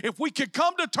me, if we could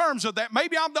come to terms of that,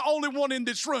 maybe I'm the only one in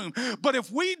this room, but if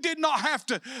we did not have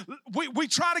to, we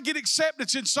try to get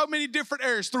acceptance in so many different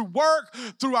areas, through work,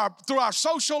 through our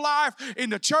social life, in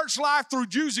the church life, through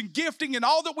using gifting and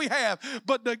all that we have,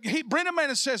 but Brennan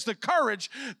Manning says the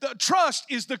trust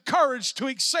is the courage to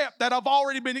accept that I've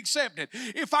already been accepted.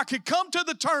 If I could come to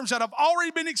the terms that I've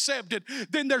already been accepted,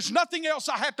 then there's nothing else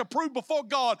I have to prove before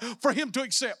God for him to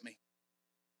accept me,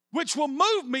 which will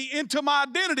move me into my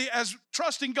identity as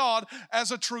trusting God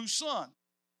as a true son.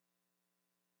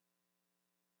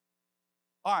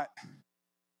 All right,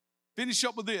 finish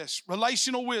up with this.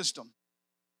 Relational wisdom.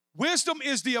 Wisdom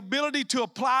is the ability to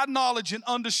apply knowledge and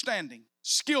understanding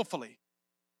skillfully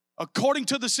according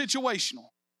to the situation.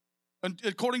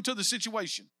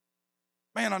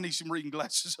 Man, I need some reading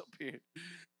glasses up here.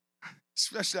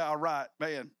 Especially I write,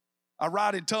 man. I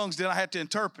write in tongues, then I have to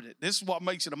interpret it. This is what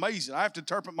makes it amazing. I have to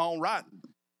interpret my own writing.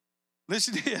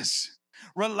 Listen to this.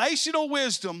 Relational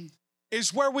wisdom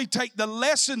is where we take the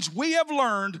lessons we have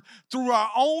learned through our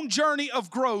own journey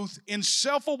of growth in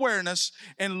self-awareness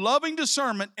and loving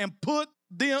discernment and put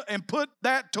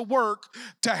that to work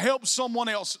to help someone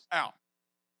else out.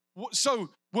 So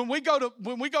when we go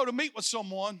to meet with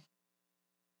someone,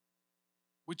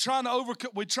 we're trying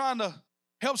to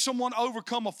help someone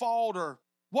overcome a fault or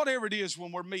whatever it is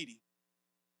when we're meeting.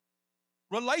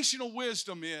 Relational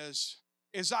wisdom is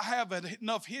is I have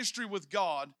enough history with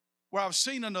God where I've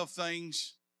seen enough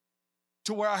things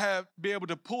to where I have be able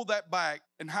to pull that back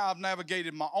and how I've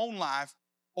navigated my own life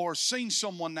or seen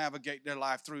someone navigate their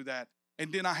life through that.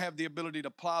 And then I have the ability to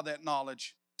apply that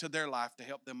knowledge to their life to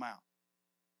help them out.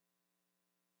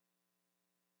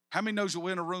 How many knows that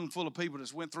we're in a room full of people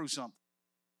that's went through something?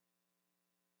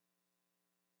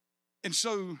 And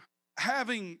so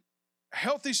having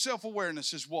healthy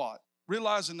self-awareness is what?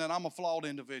 Realizing that I'm a flawed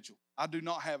individual. I do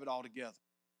not have it all together.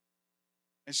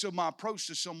 And so my approach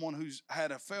to someone who's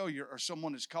had a failure or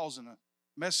someone that's causing a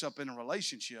mess up in a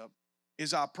relationship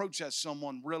is I approach that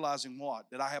someone realizing what?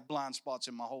 That I have blind spots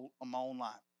in my own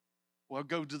life. Well,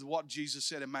 go to what Jesus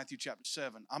said in Matthew chapter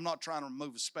 7. I'm not trying to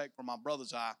remove a speck from my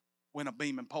brother's eye when a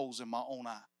beam and pole's in my own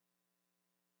eye.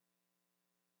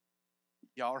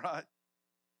 Y'all right?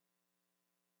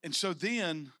 And so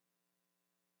then,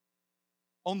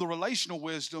 on the relational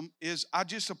wisdom is I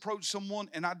just approach someone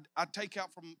and I take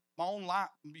out from my own life,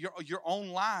 your own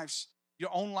life's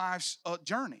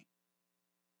journey.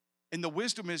 And the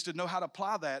wisdom is to know how to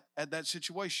apply that at that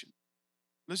situation.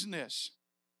 Listen to this.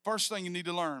 First thing you need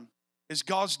to learn is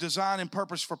God's design and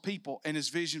purpose for people and His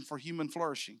vision for human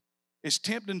flourishing. It's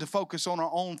tempting to focus on our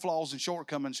own flaws and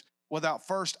shortcomings without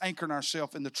first anchoring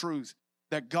ourselves in the truth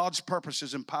that God's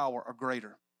purposes and power are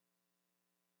greater.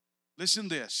 Listen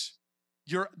to this.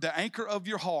 The anchor of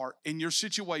your heart in your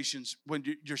situations, when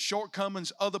your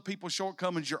shortcomings, other people's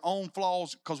shortcomings, your own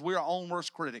flaws, because we're our own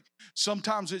worst critic.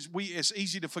 Sometimes it's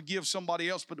easy to forgive somebody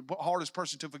else, but the hardest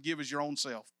person to forgive is your own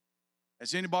self.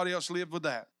 Has anybody else lived with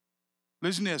that?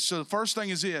 Listen to this. So the first thing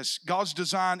is this: God's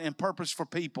design and purpose for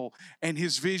people and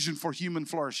His vision for human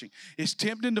flourishing. It's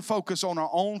tempting to focus on our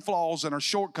own flaws and our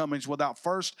shortcomings without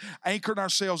first anchoring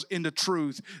ourselves in the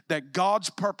truth that God's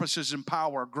purposes and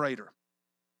power are greater.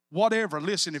 Whatever,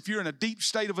 listen, if you're in a deep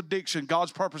state of addiction,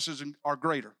 God's purposes are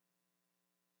greater.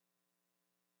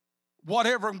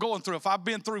 Whatever I'm going through, if I've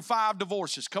been through 5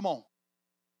 divorces, come on.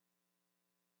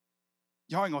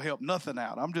 Y'all ain't gonna help nothing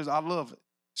out. I love it.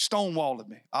 Stonewalling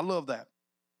me. I love that.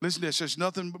 Listen to this, there's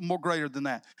nothing more greater than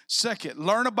that. Second,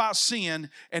 learn about sin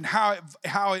and how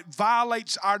it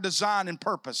violates our design and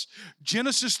purpose.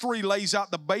 Genesis 3 lays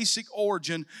out the basic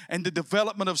origin and the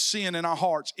development of sin in our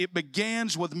hearts. It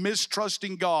begins with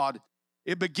mistrusting God.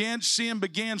 Sin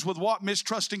begins with what?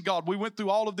 Mistrusting God. We went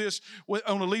through all of this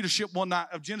on a leadership one night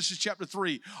of Genesis chapter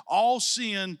 3. All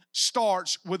sin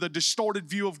starts with a distorted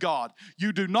view of God.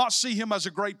 You do not see Him as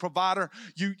a great provider.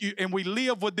 And we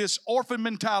live with this orphan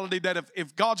mentality that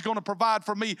if God's going to provide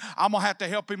for me, I'm going to have to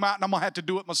help Him out and I'm going to have to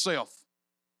do it myself.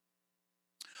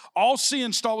 All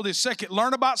sin starts with this. Second,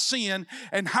 learn about sin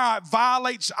and how it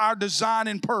violates our design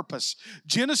and purpose.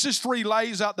 Genesis 3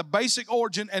 lays out the basic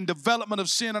origin and development of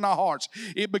sin in our hearts.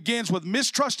 It begins with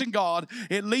mistrusting God.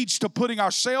 It leads to putting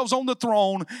ourselves on the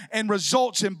throne and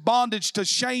results in bondage to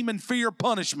shame and fear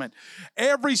punishment.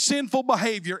 Every sinful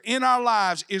behavior in our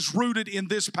lives is rooted in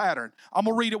this pattern. I'm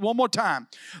going to read it one more time.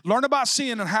 Learn about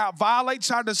sin and how it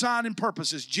violates our design and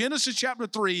purposes. Genesis chapter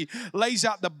 3 lays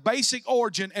out the basic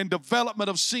origin and development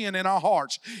of sin in our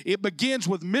hearts. It begins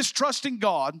with mistrusting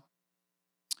God,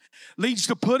 leads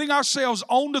to putting ourselves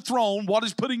on the throne. What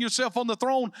is putting yourself on the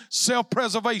throne?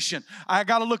 Self-preservation. I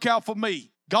got to look out for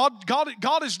me. God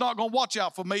is not going to watch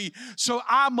out for me, so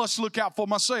I must look out for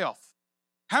myself.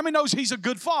 How many knows He's a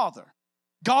good Father?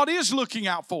 God is looking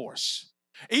out for us.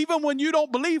 Even when you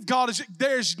don't believe God is,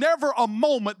 there's never a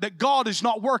moment that God is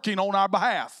not working on our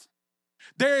behalf.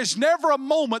 There is never a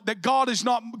moment that God is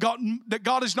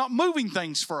not moving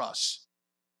things for us.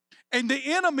 And the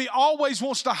enemy always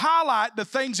wants to highlight the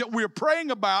things that we're praying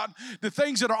about, the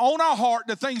things that are on our heart,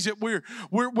 the things that we're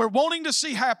wanting to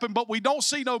see happen, but we don't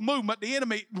see no movement. The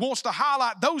enemy wants to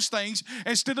highlight those things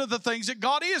instead of the things that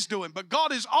God is doing. But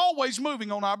God is always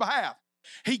moving on our behalf.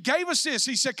 He gave us this.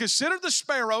 He said, consider the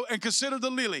sparrow and consider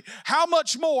the lily. How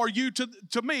much more are you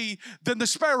to me than the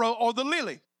sparrow or the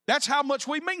lily? That's how much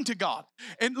we mean to God.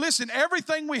 And listen,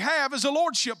 everything we have is a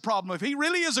lordship problem. If He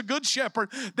really is a good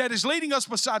shepherd that is leading us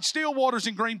beside still waters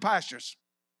and green pastures.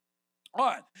 All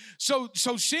right, so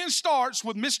sin starts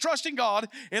with mistrusting God.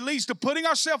 It leads to putting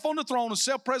ourselves on the throne of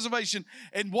self-preservation.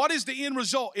 And what is the end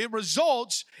result? It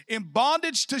results in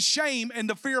bondage to shame and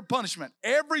the fear of punishment.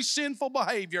 Every sinful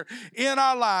behavior in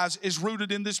our lives is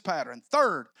rooted in this pattern.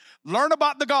 Third, learn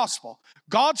about the gospel,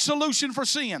 God's solution for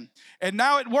sin. And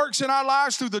now it works in our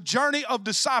lives through the journey of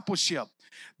discipleship.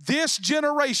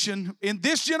 In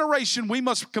this generation, we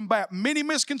must combat many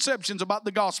misconceptions about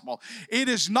the gospel. It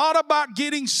is not about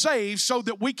getting saved so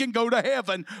that we can go to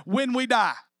heaven when we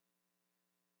die.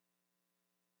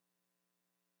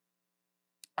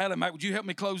 Alan, Mike, would you help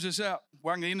me close this out?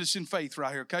 We're going to end this in faith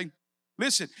right here, okay?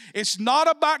 Listen, it's not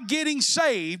about getting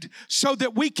saved so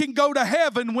that we can go to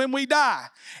heaven when we die.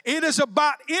 It is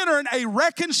about entering a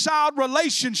reconciled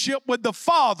relationship with the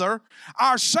Father,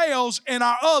 ourselves, and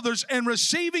our others, and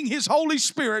receiving His Holy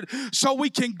Spirit so we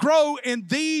can grow in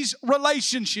these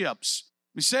relationships.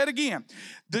 Let me say it again.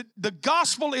 The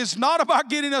gospel is not about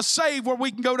getting us saved where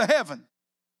we can go to heaven.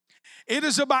 It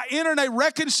is about entering a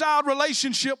reconciled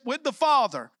relationship with the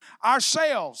Father,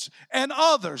 ourselves, and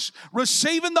others,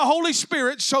 receiving the Holy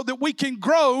Spirit so that we can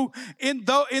grow in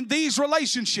these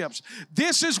relationships.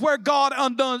 This is where God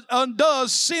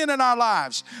undoes sin in our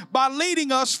lives by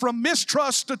leading us from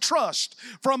mistrust to trust,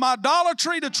 from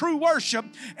idolatry to true worship,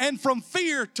 and from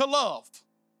fear to love.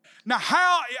 Now,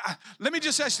 let me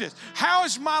just ask this. How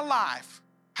is my life?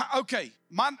 Okay,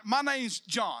 my name's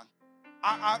John.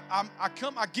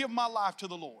 I give my life to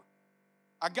the Lord.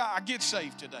 I get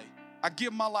saved today. I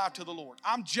give my life to the Lord.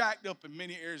 I'm jacked up in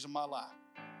many areas of my life.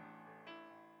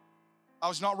 I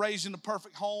was not raised in a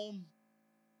perfect home.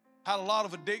 Had a lot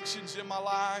of addictions in my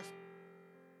life.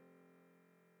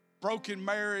 Broken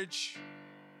marriage.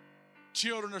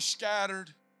 Children are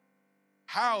scattered.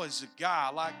 How is a guy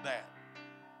like that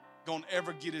going to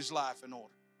ever get his life in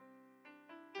order?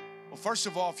 Well, first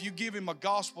of all, if you give him a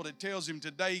gospel that tells him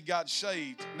today he got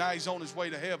saved, now he's on his way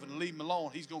to heaven, and leave him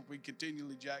alone, he's going to be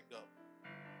continually jacked up.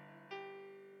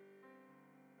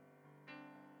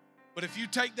 But if you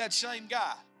take that same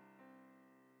guy,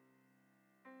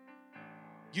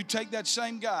 you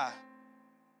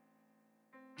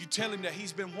tell him that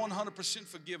he's been 100%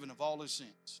 forgiven of all his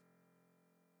sins.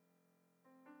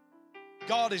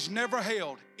 God has never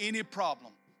held any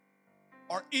problem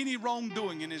or any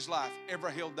wrongdoing in his life, ever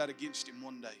held that against him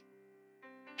one day.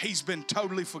 He's been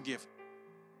totally forgiven.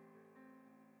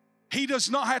 He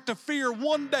does not have to fear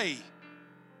one day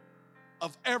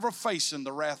of ever facing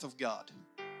the wrath of God.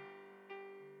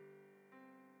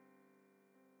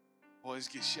 Boy, this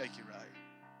gets shaky right here.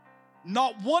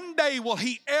 Not one day will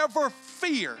he ever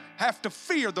have to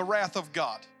fear the wrath of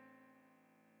God.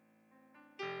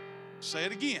 Say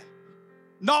it again.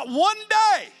 Not one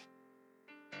day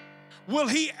will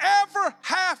he ever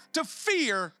have to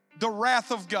fear the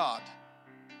wrath of God.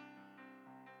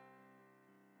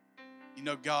 You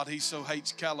know, God, he so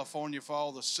hates California for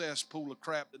all the cesspool of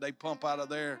crap that they pump out of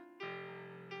there.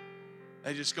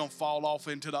 They're just going to fall off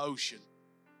into the ocean.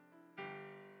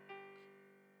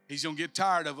 He's going to get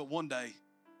tired of it one day.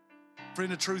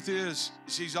 Friend, the truth is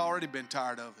he's already been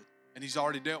tired of it, and he's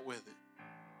already dealt with it.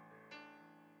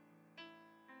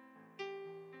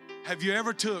 Have you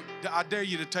ever I dare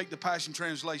you to take the Passion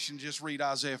Translation, just read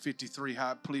Isaiah 53,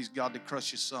 how it pleased God to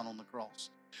crush his son on the cross.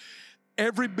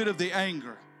 Every bit of the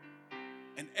anger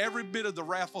and every bit of the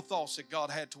wrathful thoughts that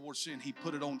God had towards sin, he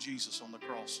put it on Jesus on the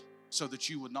cross so that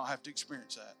you would not have to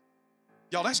experience that.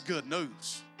 Y'all, that's good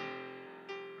news.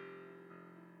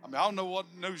 I mean, I don't know what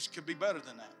news could be better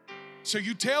than that. So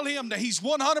you tell him that he's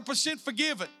 100%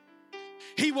 forgiven.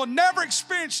 He will never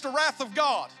experience the wrath of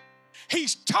God.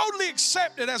 He's totally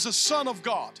accepted as a son of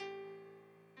God.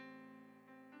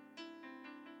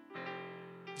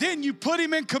 Then you put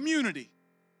him in community.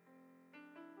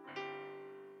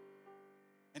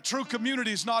 And true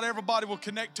community is not everybody will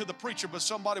connect to the preacher, but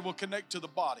somebody will connect to the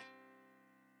body.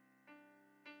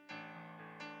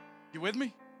 You with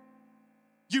me?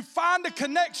 You find a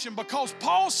connection because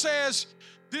Paul says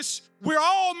this, we're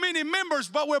all many members,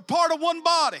 but we're part of one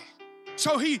body.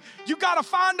 So you got to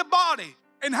find a body.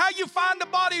 And how you find the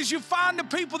body is you find the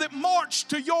people that march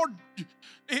to your,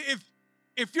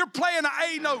 if you're playing an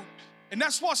A note, and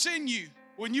that's what's in you,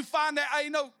 when you find that A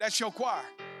note, that's your choir.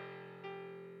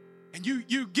 And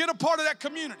you get a part of that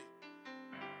community.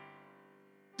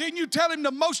 Then you tell him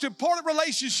the most important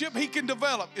relationship he can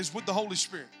develop is with the Holy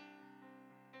Spirit.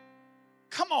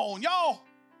 Come on, y'all.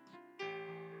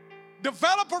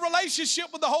 Develop a relationship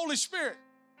with the Holy Spirit.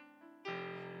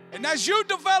 And as you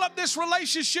develop this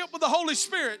relationship with the Holy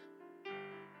Spirit,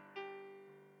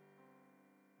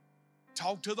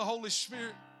 talk to the Holy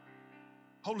Spirit.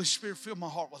 Holy Spirit, fill my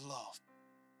heart with love.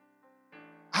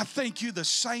 I thank you the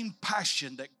same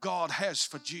passion that God has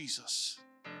for Jesus,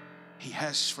 he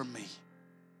has for me.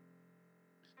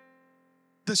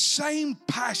 The same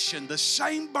passion, the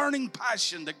same burning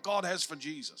passion that God has for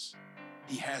Jesus,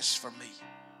 he has for me.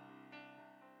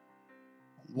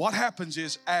 What happens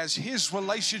is, as his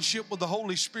relationship with the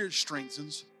Holy Spirit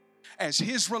strengthens, as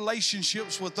his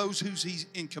relationships with those who he's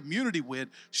in community with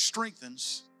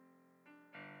strengthens,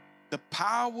 the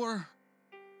power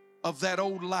of that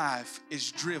old life is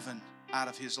driven out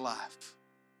of his life.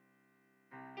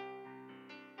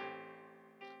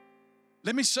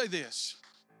 Let me say this.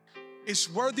 It's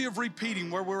worthy of repeating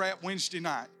where we're at Wednesday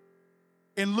night.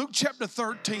 In Luke chapter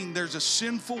 13, there's a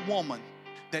sinful woman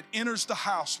that enters the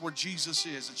house where Jesus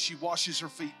is, and she washes her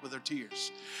feet with her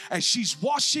tears. As she's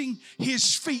washing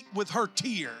his feet with her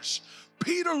tears,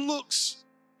 Peter looks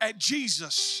at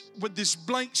Jesus with this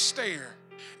blank stare,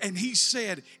 and he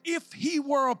said, if he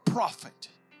were a prophet,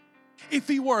 if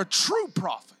he were a true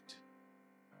prophet,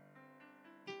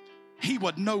 he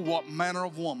would know what manner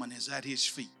of woman is at his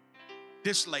feet.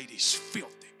 This lady's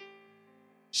filthy.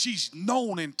 She's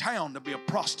known in town to be a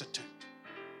prostitute.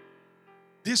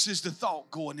 This is the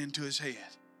thought going into his head.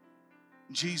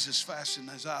 Jesus fastened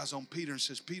his eyes on Peter and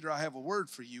says, Peter, I have a word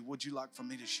for you. Would you like for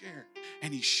me to share?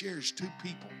 And he shares two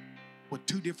people with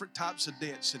two different types of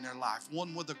debts in their life.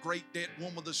 One with a great debt,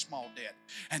 one with a small debt.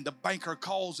 And the banker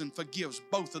calls and forgives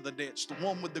both of the debts. The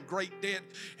one with the great debt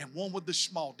and one with the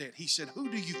small debt. He said, who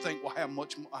do you think will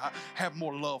have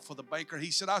more love for the banker?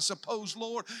 He said, I suppose,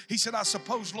 Lord,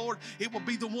 it will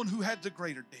be the one who had the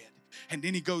greater debt. And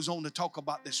then he goes on to talk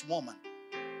about this woman.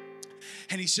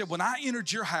 And he said, when I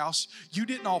entered your house, you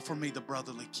didn't offer me the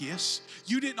brotherly kiss.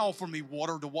 You didn't offer me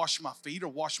water to wash my feet or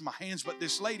wash my hands, but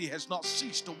this lady has not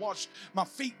ceased to wash my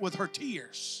feet with her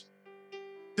tears.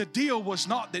 The deal was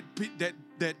not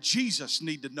that Jesus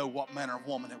needed to know what manner of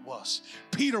woman it was.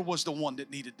 Peter was the one that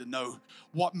needed to know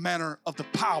what manner of the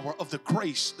power of the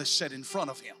grace that's set in front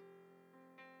of him.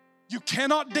 You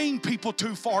cannot deem people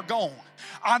too far gone.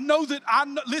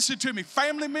 Listen to me,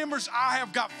 family members, I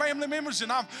have got family members,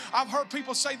 and I've heard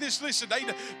people say this, listen,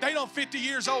 they done 50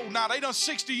 years old now, they done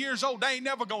 60 years old, they ain't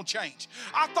never gonna change.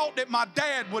 I thought that my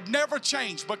dad would never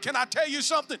change, but can I tell you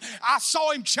something? I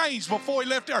saw him change before he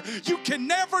left there. You can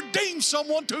never deem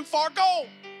someone too far gone.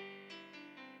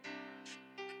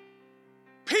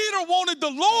 Peter wanted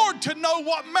the Lord to know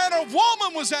what manner of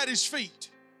woman was at his feet.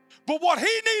 But what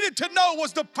he needed to know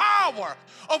was the power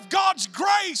of God's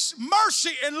grace, mercy,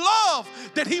 and love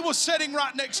that he was sitting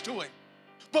right next to him.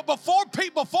 But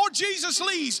before Jesus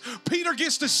leaves, Peter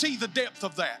gets to see the depth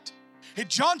of that. In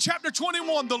John chapter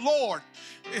 21, the Lord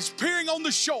is appearing on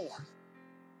the shore.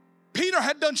 Peter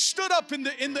had done stood up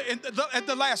at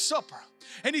the Last Supper,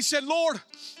 and he said, Lord,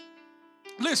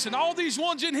 listen, all these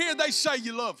ones in here, they say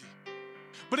you love you.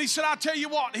 But he said, I'll tell you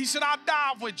what, he said, I'll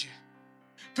die with you.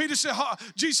 Jesus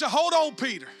said, hold on,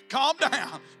 Peter. Calm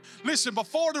down. Listen,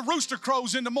 before the rooster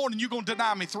crows in the morning, you're going to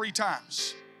deny me 3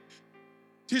 times.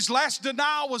 His last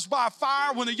denial was by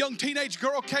fire when a young teenage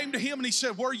girl came to him and he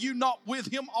said, were you not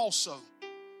with him also?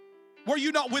 Were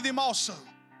you not with him also?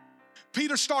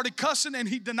 Peter started cussing and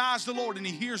he denies the Lord, and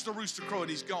he hears the rooster crow and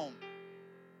he's gone.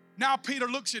 Now Peter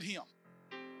looks at him.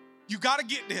 You got to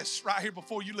get this right here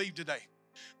before you leave today.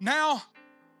 Now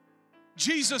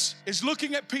Jesus is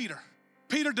looking at Peter.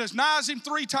 Peter denies him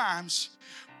 3 times.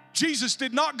 Jesus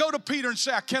did not go to Peter and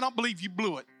say, I cannot believe you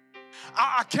blew it.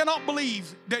 I cannot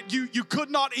believe that you could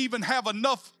not even have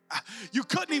enough. You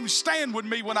couldn't even stand with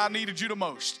me when I needed you the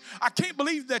most. I can't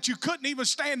believe that you couldn't even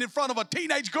stand in front of a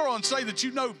teenage girl and say that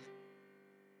you know me.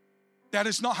 That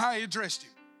is not how he addressed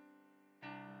him.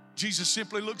 Jesus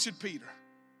simply looks at Peter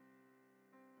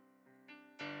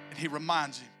and he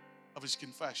reminds him of his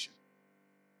confession.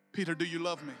 Peter, do you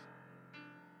love me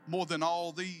more than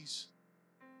all these?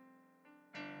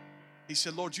 He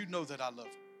said, Lord, you know that I love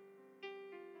you.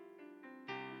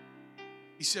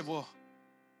 He said, well,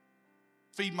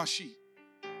 feed my sheep.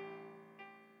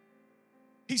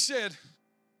 He said,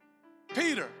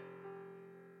 Peter,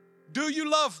 do you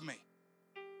love me?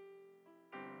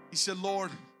 He said,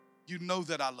 Lord, you know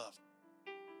that I love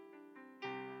you.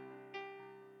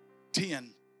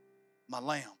 Tend my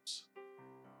lambs.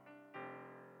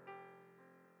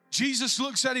 Jesus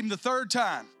looks at him the 3rd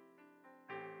time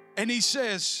and he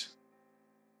says,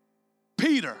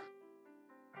 Peter,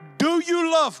 do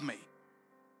you love me?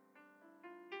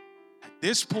 At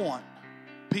this point,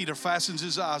 Peter fastens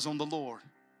his eyes on the Lord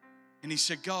and he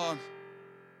said, God,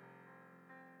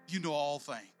 you know all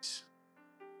things.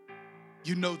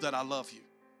 You know that I love you.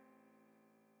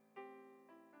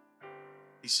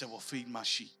 He said, well, feed my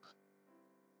sheep.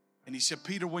 And he said,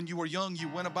 Peter, when you were young, you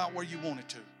went about where you wanted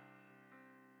to.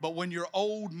 But when you're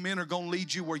old, men are going to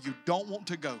lead you where you don't want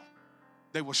to go.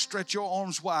 They will stretch your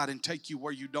arms wide and take you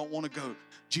where you don't want to go.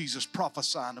 Jesus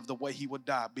prophesying of the way he would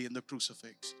die, being the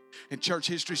crucifix. And church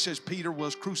history says Peter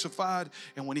was crucified,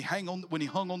 and when he hung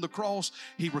on the cross,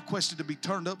 he requested to be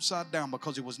turned upside down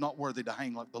because he was not worthy to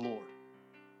hang like the Lord.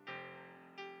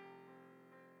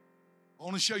 I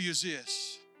want to show you is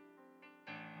this.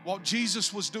 What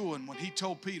Jesus was doing when he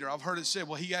told Peter, I've heard it said,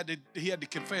 well, he had to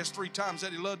confess 3 times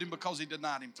that he loved him because he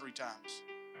denied him 3 times.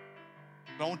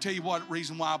 But I want to tell you what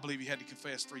reason why I believe he had to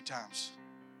confess 3 times.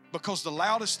 Because the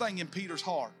loudest thing in Peter's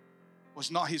heart was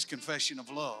not his confession of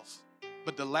love,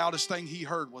 but the loudest thing he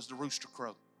heard was the rooster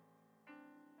crow.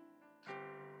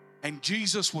 And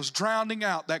Jesus was drowning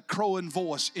out that crowing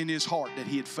voice in his heart that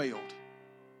he had failed.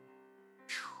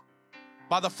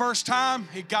 By the first time,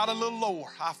 it got a little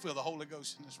lower. I feel the Holy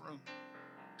Ghost in this room.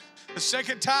 The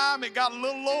second time, it got a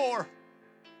little lower.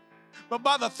 But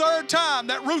by the third time,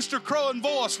 that rooster crowing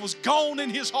voice was gone in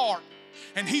his heart.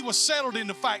 And he was settled in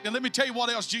the fact. And let me tell you what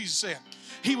else Jesus said.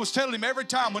 He was telling him every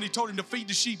time when he told him to feed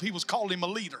the sheep, he was calling him a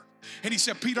leader. And he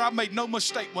said, Peter, I made no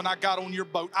mistake when I got on your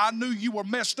boat. I knew you were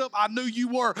messed up. I knew you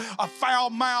were a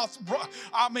foul-mouthed,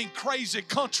 crazy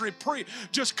country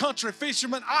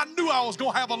fisherman. I knew I was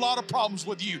going to have a lot of problems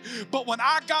with you. But when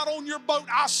I got on your boat,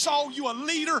 I saw you a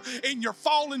leader in your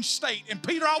fallen state. And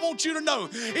Peter, I want you to know,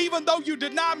 even though you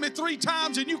denied me 3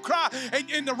 times and you cried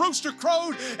and the rooster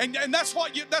crowed, and that's why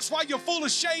you're full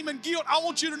of shame and guilt, I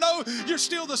want you to know you're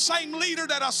still the same leader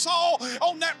that I saw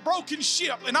on that broken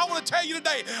ship. And I want to tell you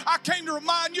today, I came to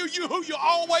remind you who you've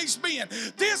always been.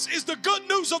 This is the good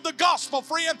news of the gospel,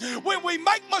 friend. When we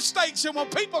make mistakes and when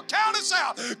people count us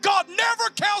out, God never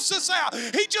counts us out.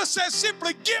 He just says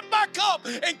simply, get back up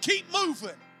and keep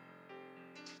moving.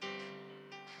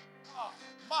 Oh,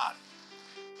 my.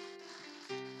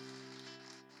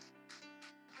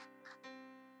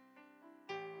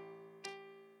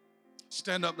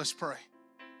 Stand up, let's pray.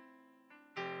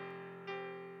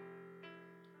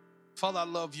 Father, I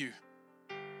love you.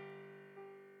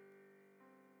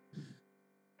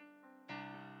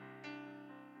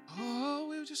 Oh,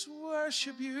 we'll just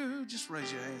worship you. Just raise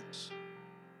your hands.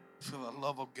 Feel the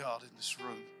love of God in this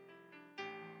room.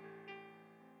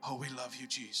 Oh, we love you,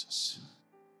 Jesus.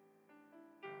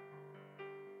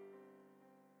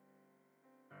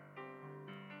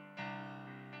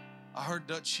 I heard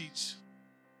Dutch Sheets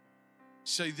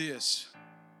say this.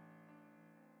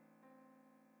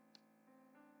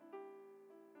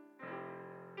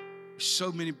 There's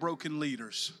so many broken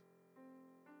leaders.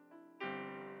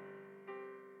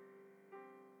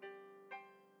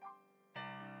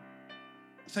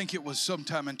 I think it was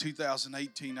sometime in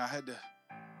 2018, I had the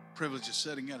privilege of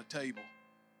sitting at a table.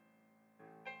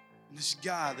 And this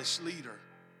guy, this leader,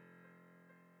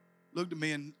 looked at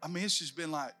me, and it's just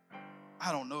been like,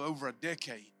 I don't know, over a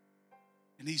decade.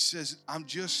 And he says, I'm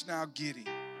just now getting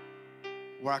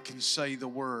where I can say the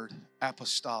word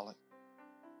apostolic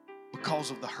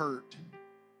because of the hurt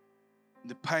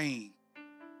and the pain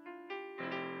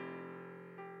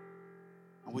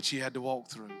which he had to walk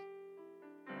through.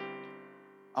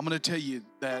 I'm going to tell you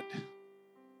that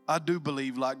I do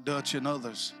believe, like Dutch and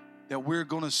others, that we're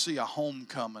going to see a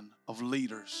homecoming of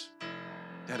leaders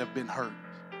that have been hurt,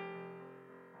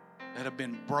 that have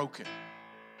been broken,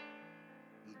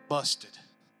 and busted.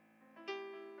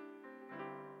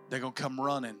 They're going to come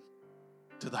running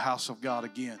to the house of God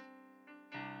again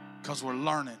because we're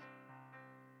learning.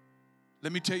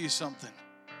 Let me tell you something.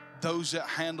 Those that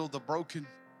handle the broken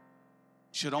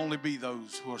should only be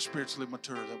those who are spiritually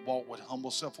mature, that walk with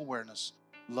humble self-awareness,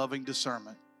 loving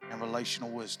discernment, and relational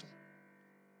wisdom,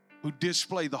 who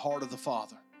display the heart of the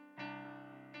Father.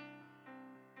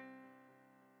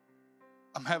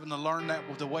 I'm having to learn that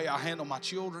with the way I handle my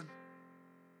children.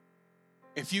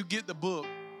 If you get the book,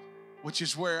 which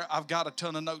is where I've got a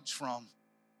ton of notes from,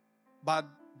 by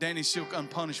Danny Silk,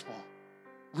 Unpunishable,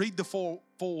 read the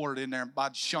foreword in there by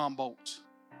Sean Bolts.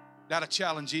 That'll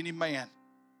challenge any man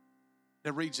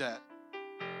that reads that.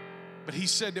 But he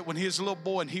said that when he was a little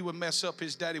boy and he would mess up,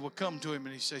 his daddy would come to him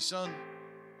and he'd say, son,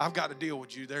 I've got to deal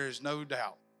with you. There is no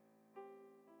doubt.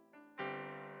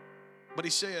 But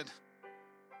he said,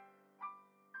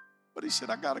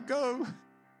 I got to go.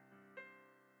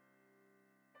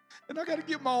 And I got to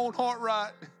get my own heart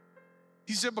right.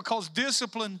 He said, because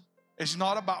discipline is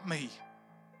not about me.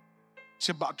 It's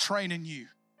about training you.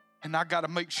 And I got to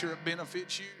make sure it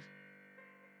benefits you.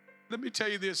 Let me tell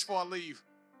you this before I leave.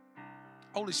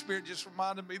 Holy Spirit just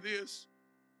reminded me this.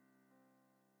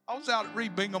 I was out at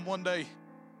Reed Bingham one day.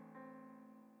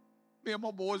 Me and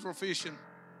my boys were fishing.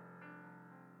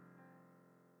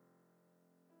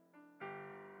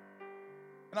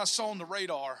 And I saw on the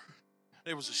radar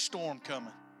there was a storm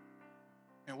coming.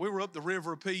 And we were up the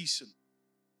River of Peace. And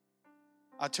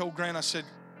I told Grant, I said,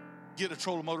 get a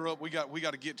trolling motor up. We got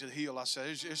to get to the hill. I said,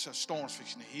 it's a storm's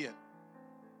fixing to hit.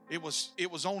 It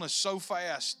was on us so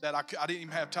fast that I didn't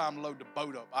even have time to load the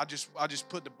boat up. I just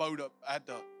put the boat up at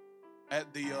the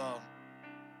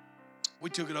we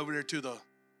took it over there to the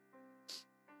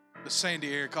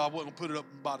sandy area, because I wasn't going to put it up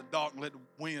by the dock and let the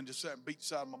wind just sit and beat the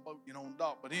side of my boat, on the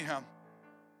dock. But anyhow,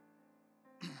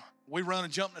 we run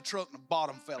and jumped in the truck and the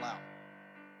bottom fell out.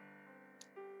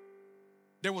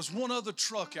 There was one other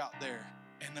truck out there,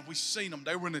 and then we seen them.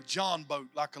 They were in a John boat,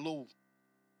 like a little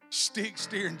stick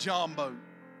steering John boat.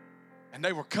 And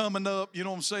they were coming up, you know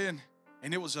what I'm saying?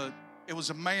 And it was a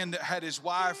man that had his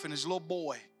wife and his little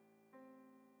boy.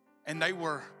 And they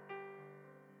were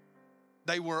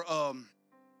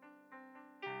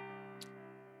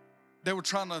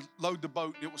trying to load the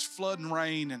boat. It was flooding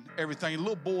rain and everything. The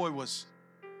little boy was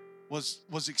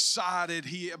excited.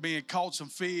 He had caught some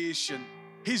fish, and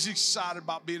he's excited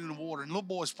about being in the water. And the little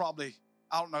boy's probably,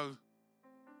 I don't know,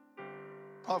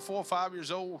 probably 4 or 5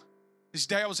 years old. His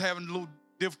dad was having a little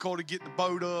difficulty getting the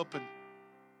boat up and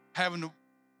having the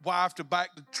wife to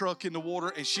back the truck in the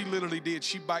water, and she literally did.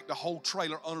 She backed the whole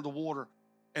trailer under the water.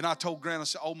 And I told Grant, I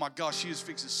said, oh my gosh, she is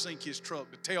fixing to sink his truck.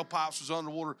 The tailpipes was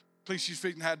underwater. Please, she's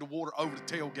fixing to have the water over the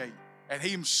tailgate. And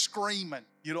him screaming,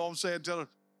 you know what I'm saying? Tell her,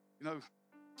 you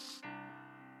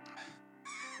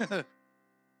know.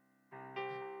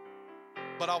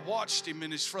 But I watched him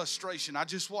in his frustration. I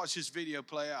just watched this video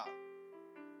play out.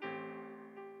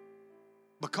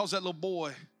 Because that little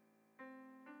boy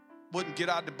wouldn't get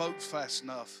out of the boat fast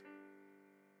enough,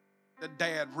 the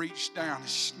dad reached down and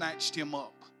snatched him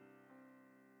up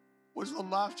with his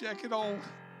little life jacket on.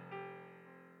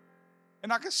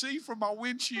 And I could see from my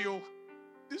windshield,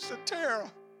 this is the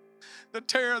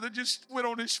terror that just went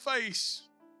on his face.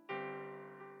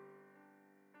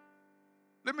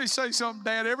 Let me say something,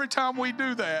 Dad. Every time we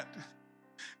do that,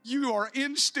 you are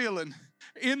instilling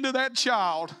into that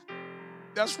child,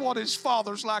 that's what his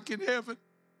father's like in heaven.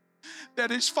 That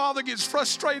his father gets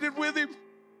frustrated with him.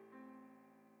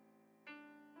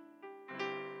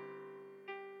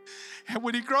 And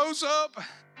when he grows up,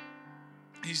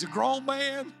 he's a grown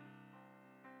man,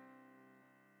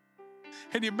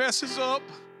 and he messes up,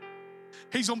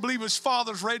 he's going to believe his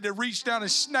father's ready to reach down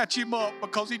and snatch him up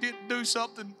because he didn't do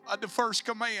something at the first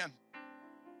command.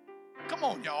 Come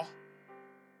on, y'all.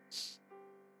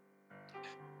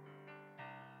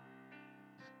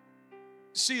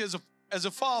 See, as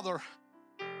a father,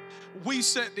 we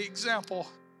set the example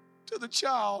to the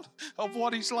child of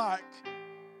what he's like.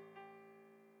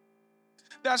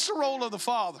 That's the role of the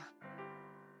father.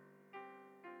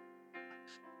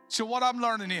 So what I'm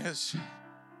learning is,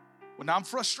 when I'm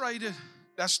frustrated,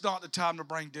 that's not the time to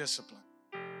bring discipline.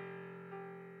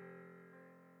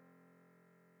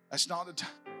 That's not the time.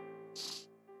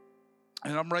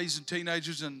 And I'm raising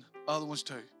teenagers and other ones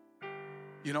too.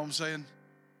 You know what I'm saying?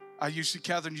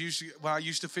 Catherine when I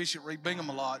used to fish at Reed Bingham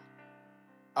a lot,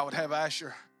 I would have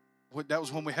Asher. That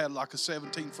was when we had like a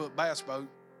 17-foot bass boat.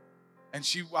 And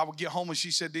I would get home and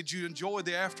she said, did you enjoy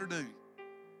the afternoon?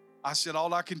 I said,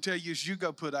 all I can tell you is you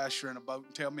go put Asher in a boat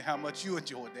and tell me how much you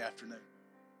enjoyed the afternoon.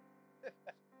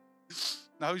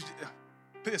 No,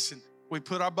 listen, we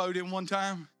put our boat in one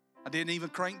time. I didn't even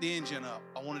crank the engine up.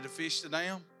 I wanted to fish the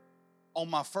dam. On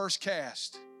my first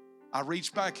cast, I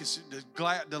reached back.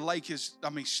 The lake is,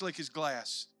 slick as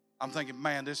glass. I'm thinking,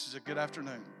 man, this is a good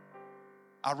afternoon.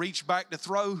 I reached back to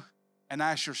throw, and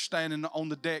Asher's standing on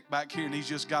the deck back here, and he's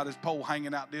just got his pole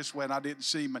hanging out this way, and I didn't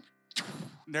see him.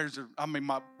 And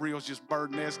my reel's just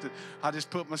bird nested. I just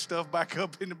put my stuff back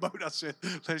up in the boat. I said,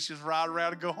 let's just ride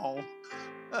around and go home.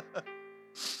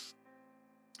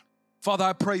 Father,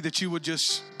 I pray that you would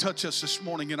just touch us this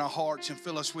morning in our hearts and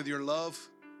fill us with your love.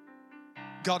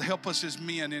 God, help us as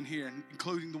men in here,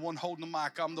 including the one holding the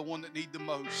mic. I'm the one that need the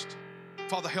most.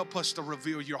 Father, help us to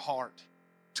reveal your heart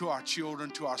to our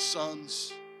children, to our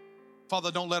sons.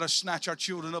 Father, don't let us snatch our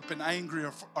children up in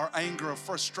anger or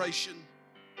frustration.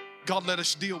 God, let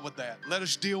us deal with that. Let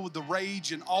us deal with the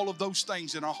rage and all of those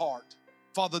things in our heart.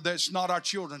 Father, that's not our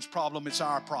children's problem, it's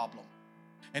our problem.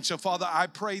 And so, Father, I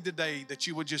pray today that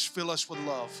you would just fill us with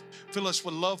love. Fill us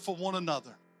with love for one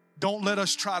another. Don't let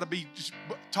us try to be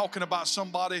talking about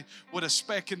somebody with a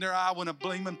speck in their eye when a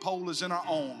gleaming pole is in our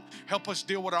own. Help us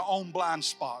deal with our own blind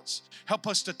spots. Help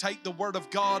us to take the word of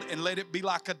God and let it be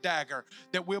like a dagger,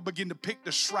 that we'll begin to pick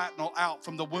the shrapnel out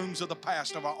from the wounds of the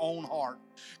past of our own heart.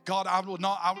 God,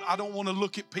 I don't want to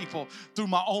look at people through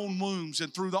my own wounds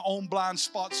and through the own blind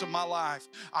spots of my life.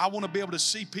 I want to be able to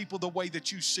see people the way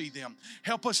that you see them.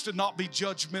 Help us to not be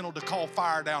judgmental, to call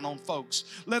fire down on folks.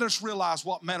 Let us realize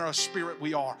what manner of spirit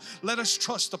we are. Let us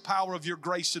trust the power of your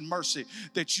grace and mercy,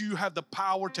 that you have the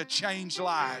power to change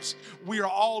lives. We are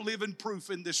all living proof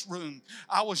in this room.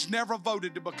 I was never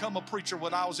voted to become a preacher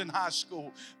when I was in high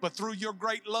school, but through your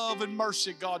great love and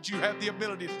mercy, God, you have the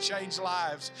ability to change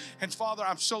lives. And Father,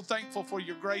 I'm so thankful for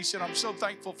your grace, and I'm so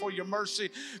thankful for your mercy.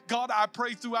 God, I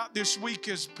pray throughout this week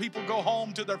as people go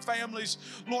home to their families,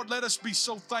 Lord, let us be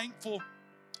so thankful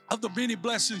of the many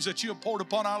blessings that you have poured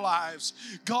upon our lives.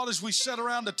 God, as we sit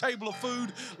around the table of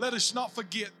food, let us not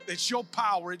forget it's your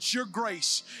power, it's your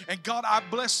grace. And God, I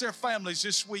bless their families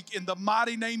this week in the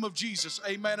mighty name of Jesus.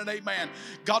 Amen and amen.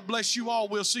 God bless you all.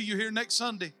 We'll see you here next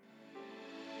Sunday.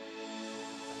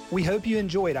 We hope you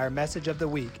enjoyed our message of the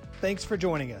week. Thanks for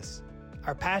joining us.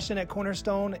 Our passion at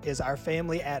Cornerstone is our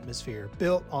family atmosphere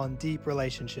built on deep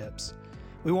relationships.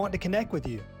 We want to connect with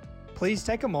you. Please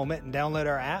take a moment and download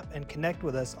our app and connect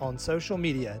with us on social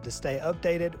media to stay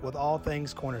updated with all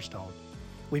things Cornerstone.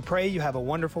 We pray you have a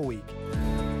wonderful week.